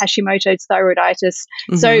arthritis or Hashimoto's thyroiditis.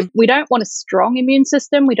 So we don't want a strong immune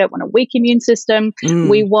system. We don't want a weak immune system.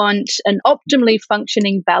 We want an optimally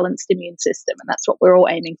functioning, balanced immune system. And that's what we're all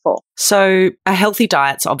aiming for. So a healthy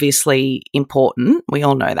diet's obviously important. We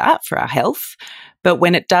all know that for our health. But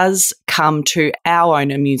when it does come to our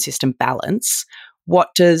own immune system balance, what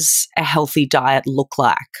does a healthy diet look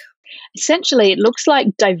like? Essentially, it looks like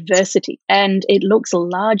diversity and it looks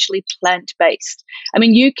largely plant-based. I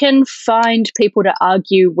mean, you can find people to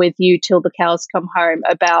argue with you till the cows come home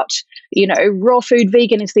about, you know, raw food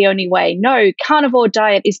vegan is the only way. No, carnivore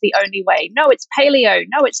diet is the only way. No, it's paleo.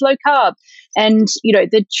 No, it's low carb. And, you know,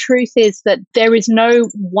 the truth is that there is no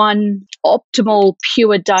one optimal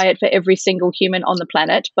pure diet for every single human on the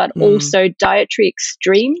planet, but also dietary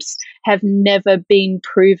extremes have never been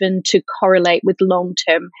proven to correlate with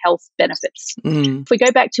long-term health benefits. If we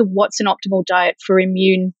go back to what's an optimal diet for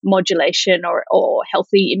immune modulation or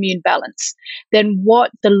healthy immune balance, then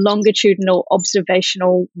what the longitudinal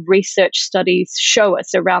observational research studies show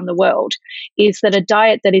us around the world is that a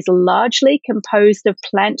diet that is largely composed of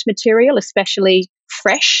plant material, especially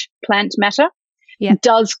fresh plant matter,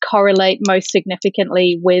 does correlate most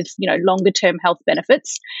significantly with, you know, longer term health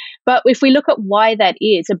benefits. But if we look at why that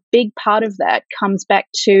is, a big part of that comes back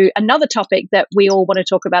to another topic that we all want to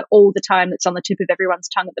talk about all the time that's on the tip of everyone's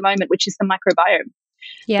tongue at the moment, which is the microbiome.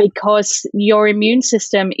 Because your immune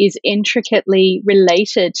system is intricately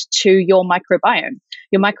related to your microbiome.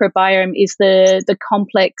 Your microbiome is the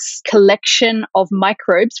complex collection of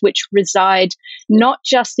microbes which reside not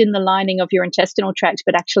just in the lining of your intestinal tract,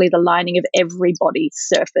 but actually the lining of every body's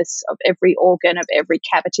surface, of every organ, of every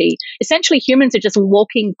cavity. Essentially, humans are just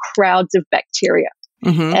walking crowds of bacteria.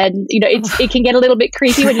 And, you know, it can get a little bit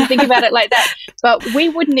creepy when you think about it like that. But we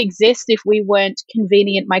wouldn't exist if we weren't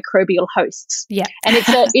convenient microbial hosts. Yeah. And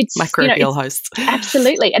it's microbial hosts.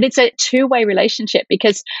 Absolutely. And it's a two-way relationship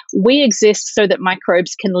because we exist so that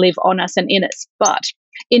microbes can live on us and in us. But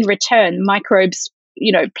in return, microbes,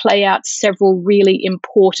 you know, play out several really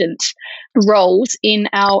important roles in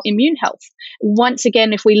our immune health. Once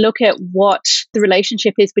again, if we look at what the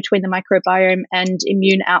relationship is between the microbiome and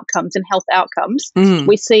immune outcomes and health outcomes,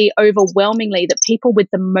 we see overwhelmingly that people with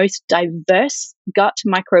the most diverse gut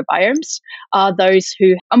microbiomes are those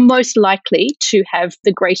who are most likely to have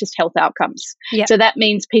the greatest health outcomes. So that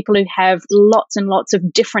means people who have lots and lots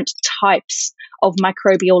of different types of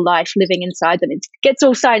microbial life living inside them. It gets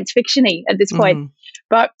all science fiction-y at this point.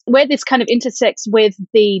 But where this kind of intersects with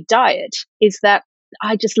the diet is that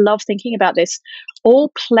I just love thinking about this.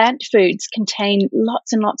 All plant foods contain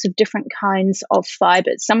lots and lots of different kinds of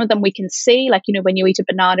fibers. Some of them we can see, like, you know, when you eat a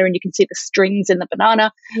banana and you can see the strings in the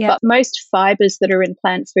banana. But most fibers that are in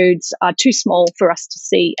plant foods are too small for us to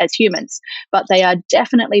see as humans. But they are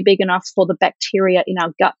definitely big enough for the bacteria in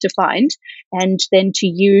our gut to find and then to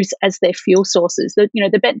use as their fuel sources.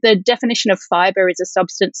 The definition of fiber is a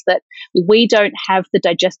substance that we don't have the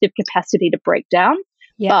digestive capacity to break down.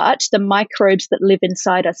 But the microbes that live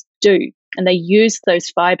inside us do. and they use those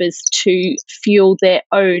fibers to fuel their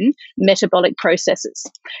own metabolic processes.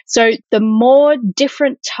 So the more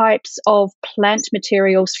different types of plant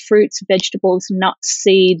materials, fruits, vegetables, nuts,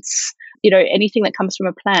 seeds, anything that comes from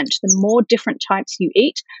a plant, the more different types you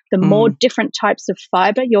eat, the more different types of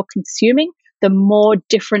fiber you're consuming, the more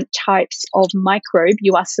different types of microbe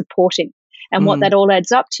you are supporting. And what that all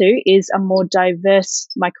adds up to is a more diverse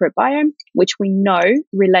microbiome, which we know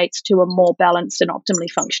relates to a more balanced and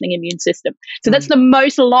optimally functioning immune system. So that's the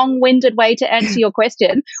most long-winded way to answer your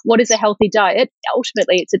question. What is a healthy diet?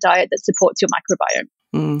 Ultimately, it's a diet that supports your microbiome.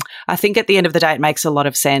 I think at the end of the day, it makes a lot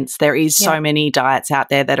of sense. There is so many diets out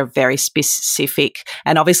there that are very specific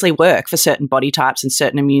and obviously work for certain body types and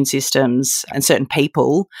certain immune systems and certain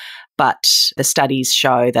people. But the studies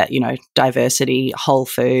show that, diversity, whole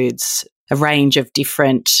foods, a range of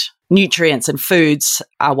different nutrients and foods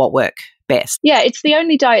are what work best. Yeah, it's the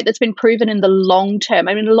only diet that's been proven in the long term.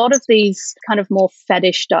 I mean, a lot of these kind of more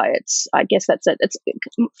faddish diets, I guess it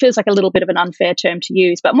feels like a little bit of an unfair term to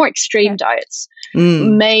use, but more extreme diets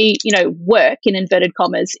may, work in inverted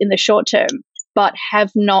commas in the short term, but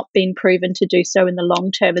have not been proven to do so in the long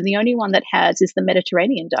term. And the only one that has is the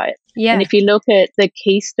Mediterranean diet. Yeah. And if you look at the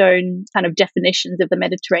keystone kind of definitions of the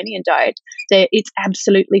Mediterranean diet, it's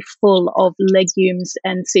absolutely full of legumes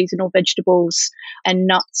and seasonal vegetables and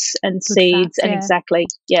nuts and seeds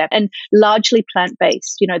and largely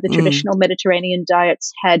plant-based. The traditional Mediterranean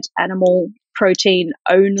diets had animal protein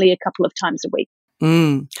only a couple of times a week.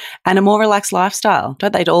 And a more relaxed lifestyle.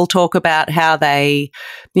 Don't they all talk about how they,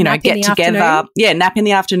 get together, nap in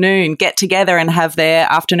the afternoon, get together and have their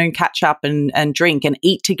afternoon catch up and drink and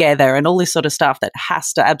eat together and all this sort of stuff that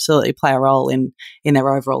has to absolutely play a role in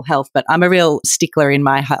their overall health. But I'm a real stickler in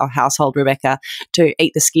my household, Rebecca, to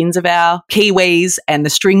eat the skins of our kiwis and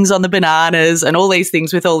the strings on the bananas and all these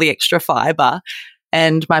things with all the extra fiber.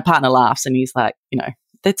 And my partner laughs and he's like,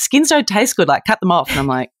 the skins don't taste good, like cut them off. And I'm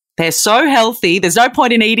like, they're so healthy. There's no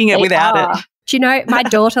point in eating it without it. Do you know, my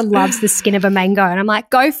daughter loves the skin of a mango and I'm like,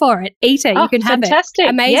 go for it. Eat it. You can have fantastic. it.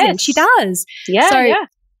 Amazing. Yes. She does. Yeah.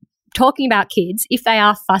 Talking about kids, if they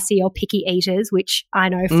are fussy or picky eaters, which I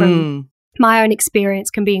know from my own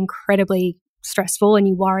experience can be incredibly stressful and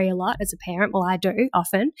you worry a lot as a parent. Well, I do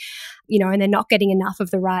often, and they're not getting enough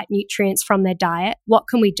of the right nutrients from their diet. What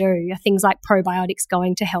can we do? Are things like probiotics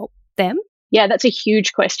going to help them? Yeah, that's a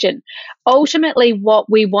huge question. Ultimately,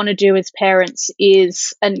 what we want to do as parents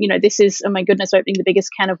is, and this is, oh my goodness, opening the biggest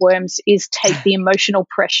can of worms, is take the emotional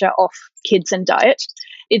pressure off kids and diet.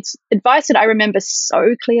 It's advice that I remember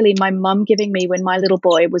so clearly my mum giving me when my little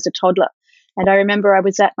boy was a toddler. And I remember I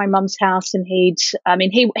was at my mum's house and he,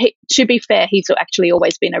 to be fair, he's actually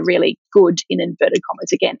always been a really good, in inverted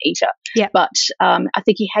commas again, eater. Yeah. But I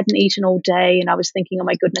think he hadn't eaten all day and I was thinking, oh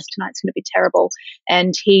my goodness, tonight's going to be terrible.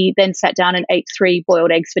 And he then sat down and ate 3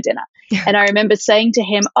 boiled eggs for dinner. And I remember saying to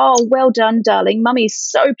him, oh, well done, darling. Mummy's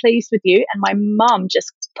so pleased with you. And my mum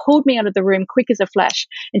just pulled me out of the room quick as a flash.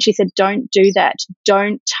 And she said, don't do that.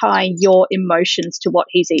 Don't tie your emotions to what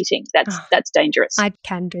he's eating. That's dangerous. I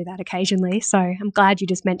can do that occasionally. So I'm glad you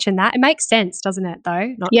just mentioned that. It makes sense, doesn't it,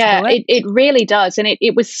 though? Not to do it. It really does. And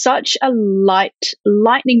it was such a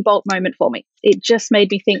lightning bolt moment for me. It just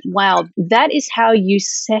made me think, wow, that is how you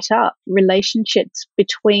set up relationships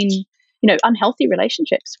between, unhealthy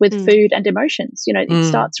relationships with food and emotions. It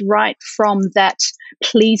starts right from that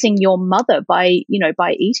pleasing your mother by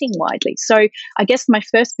eating widely. So I guess my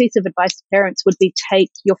first piece of advice to parents would be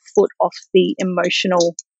take your foot off the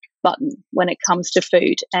emotional button when it comes to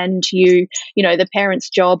food. And the parent's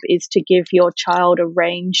job is to give your child a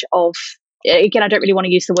range of, again, I don't really want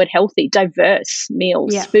to use the word healthy, diverse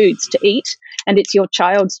meals, foods to eat. And it's your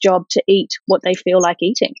child's job to eat what they feel like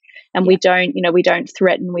eating. And we don't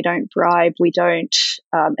threaten, we don't bribe, we don't,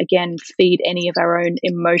 again, feed any of our own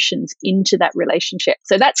emotions into that relationship.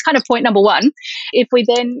 So that's kind of point number one. If we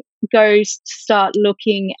then start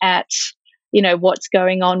looking at, what's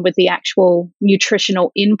going on with the actual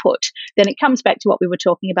nutritional input, then it comes back to what we were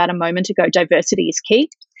talking about a moment ago. Diversity is key.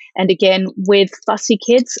 And again, with fussy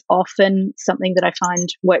kids, often something that I find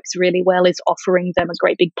works really well is offering them a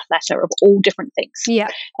great big platter of all different things. Yeah.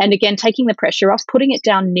 And again, taking the pressure off, putting it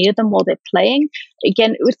down near them while they're playing.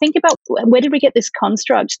 Again, think about, where did we get this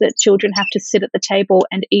construct that children have to sit at the table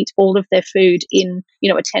and eat all of their food in,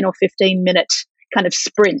 a 10 or 15 minute kind of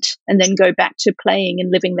sprint and then go back to playing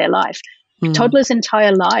and living their life. Toddlers'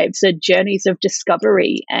 entire lives are journeys of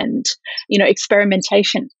discovery and,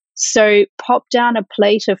 experimentation. So pop down a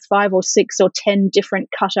plate of 5 or 6 or 10 different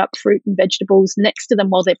cut up fruit and vegetables next to them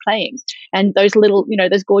while they're playing. And those little,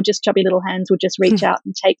 those gorgeous chubby little hands will just reach out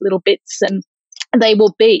and take little bits and they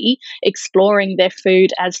will be exploring their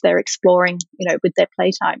food as they're exploring, with their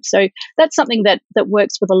playtime. So that's something that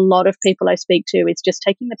works with a lot of people I speak to, is just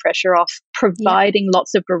taking the pressure off, providing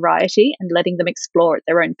lots of variety and letting them explore at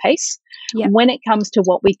their own pace. When it comes to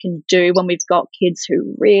what we can do when we've got kids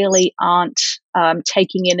who really aren't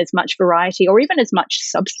taking in as much variety or even as much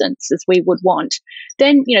substance as we would want,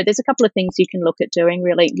 then, there's a couple of things you can look at doing,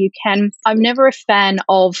 really. I'm never a fan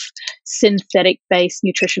of synthetic-based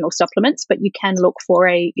nutritional supplements, but you can look for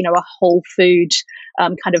a whole food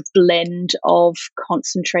kind of blend of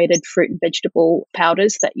concentrated fruit and vegetable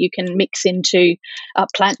powders that you can mix into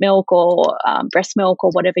plant milk or breast milk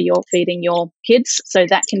or whatever you're feeding your kids. So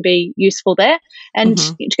that can be useful there. And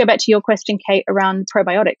to go back to your question, Kate, around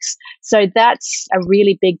probiotics. So that's a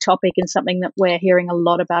really big topic and something that we're hearing a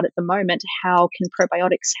lot about at the moment. How can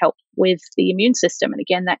probiotics help with the immune system? And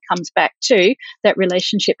again, that comes back to that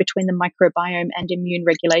relationship between the microbiome and immune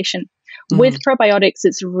regulation. With probiotics,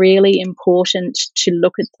 it's really important to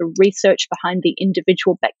look at the research behind the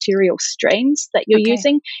individual bacterial strains that you're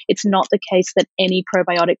using. It's not the case that any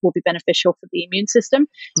probiotic will be beneficial for the immune system.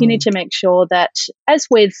 You need to make sure that, as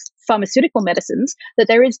with pharmaceutical medicines, that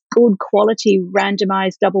there is good quality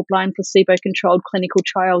randomized double-blind placebo-controlled clinical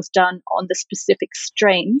trials done on the specific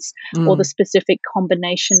strains or the specific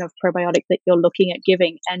combination of probiotic that you're looking at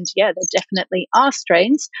giving. And there definitely are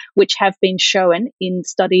strains which have been shown in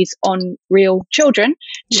studies on real children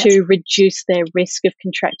to reduce their risk of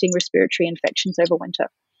contracting respiratory infections over winter.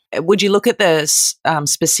 Would you look at the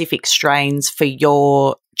specific strains for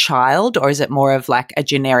your child, or is it more of like a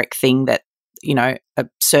generic thing that, a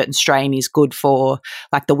certain strain is good for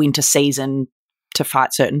like the winter season to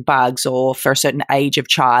fight certain bugs, or for a certain age of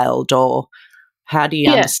child? Or how do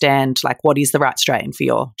you understand, like, what is the right strain for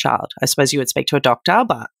your child? I suppose you would speak to a doctor,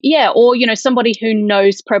 but... Yeah, or, somebody who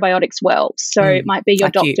knows probiotics well. So it might be your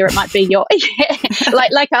like doctor, it might be your...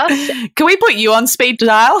 like us. Can we put you on speed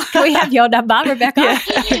dial? Can we have your number, Rebecca?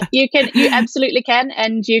 You absolutely can.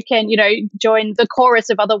 And you can, join the chorus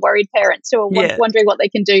of other worried parents who are wondering what they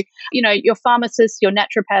can do. Your pharmacist, your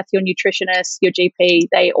naturopath, your nutritionist, your GP,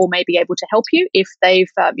 they all may be able to help you if they've,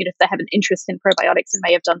 if they have an interest in probiotics and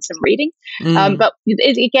may have done some reading. But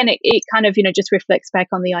it kind of, just reflects back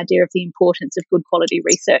on the idea of the importance of good quality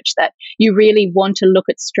research, that you really want to look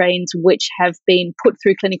at strains which have been put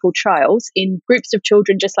through clinical trials in groups of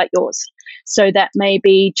children just like yours. So that may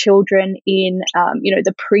be children in,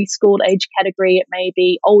 the preschool age category. It may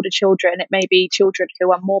be older children. It may be children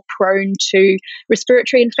who are more prone to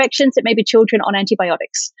respiratory infections. It may be children on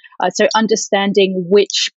antibiotics. So understanding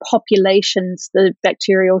which populations the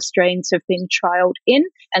bacterial strains have been trialed in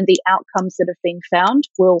and the outcomes that have been found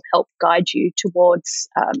will help guide you towards,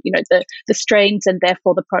 the strains and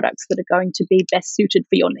therefore the products that are going to be best suited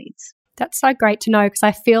for your needs. That's so great to know, because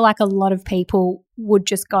I feel like a lot of people would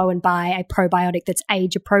just go and buy a probiotic that's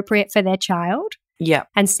age appropriate for their child. Yeah.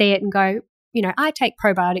 And see it and go, I take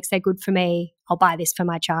probiotics, they're good for me. I'll buy this for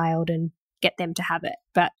my child and get them to have it.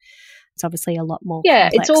 But it's obviously a lot more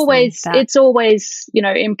complex it's always,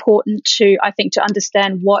 important to, I think, to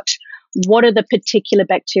understand what are the particular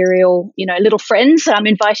bacterial, little friends I'm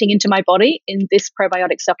inviting into my body in this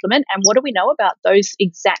probiotic supplement, and what do we know about those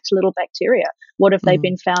exact little bacteria? What have they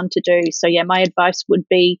been found to do? So my advice would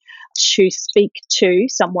be to speak to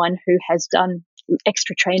someone who has done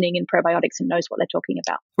extra training in probiotics and knows what they're talking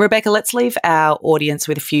about. Rebecca, let's leave our audience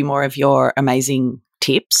with a few more of your amazing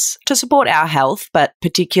tips to support our health, but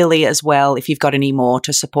particularly as well, if you've got any more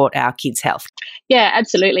to support our kids' health. Yeah,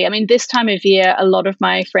 absolutely. I mean, this time of year, a lot of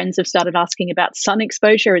my friends have started asking about sun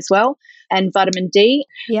exposure as well, and vitamin D.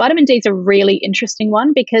 Yep. Vitamin D is a really interesting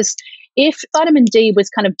one, because if vitamin D was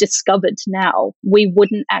kind of discovered now, we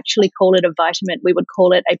wouldn't actually call it a vitamin. We would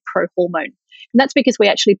call it a prohormone. And that's because we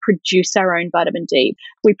actually produce our own vitamin D.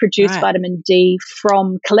 We produce vitamin D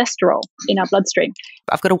from cholesterol in our bloodstream.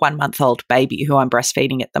 I've got a 1-month-old baby who I'm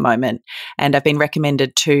breastfeeding at the moment, and I've been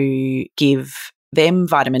recommended to give them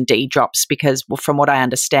vitamin D drops because, from what I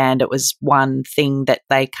understand, it was one thing that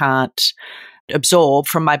they can't absorb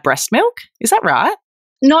from my breast milk. Is that right?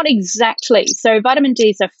 Not exactly. So vitamin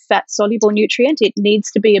D is a fat-soluble nutrient. It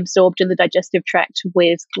needs to be absorbed in the digestive tract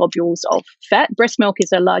with globules of fat. Breast milk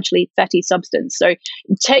is a largely fatty substance. So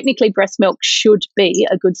technically breast milk should be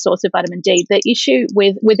a good source of vitamin D. The issue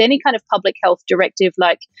with any kind of public health directive,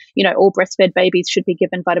 like, all breastfed babies should be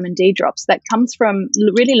given vitamin D drops, that comes from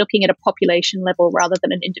really looking at a population level rather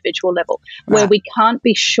than an individual level, where we can't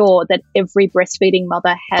be sure that every breastfeeding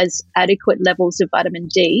mother has adequate levels of vitamin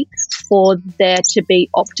D for there to be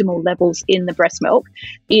optimal levels in the breast milk,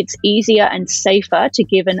 it's easier and safer to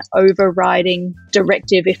give an overriding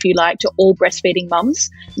directive, if you like, to all breastfeeding mums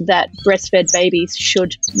that breastfed babies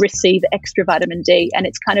should receive extra vitamin D. And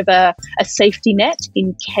it's kind of a safety net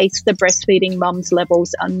in case the breastfeeding mums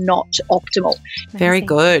levels are not optimal. Very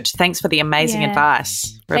good. Thanks for the amazing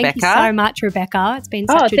advice, Rebecca. Thank you so much, Rebecca. It's been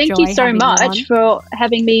such a joy. Thank you so much for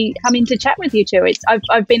having me come in to chat with you two.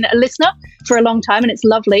 I've been a listener for a long time, and it's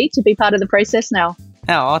lovely to be part of the process now.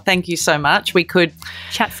 Oh, thank you so much. We could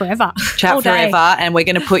chat forever. And we're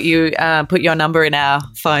going to put your number in our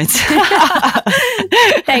phones.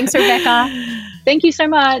 Thanks, Rebecca. Thank you so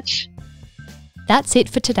much. That's it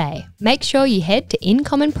for today. Make sure you head to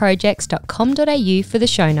incommonprojects.com.au for the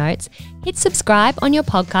show notes, hit subscribe on your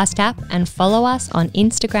podcast app, and follow us on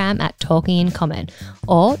Instagram at Talking in Common.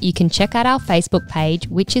 Or you can check out our Facebook page,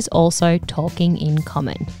 which is also Talking in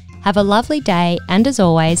Common. Have a lovely day, and as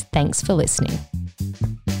always, thanks for listening.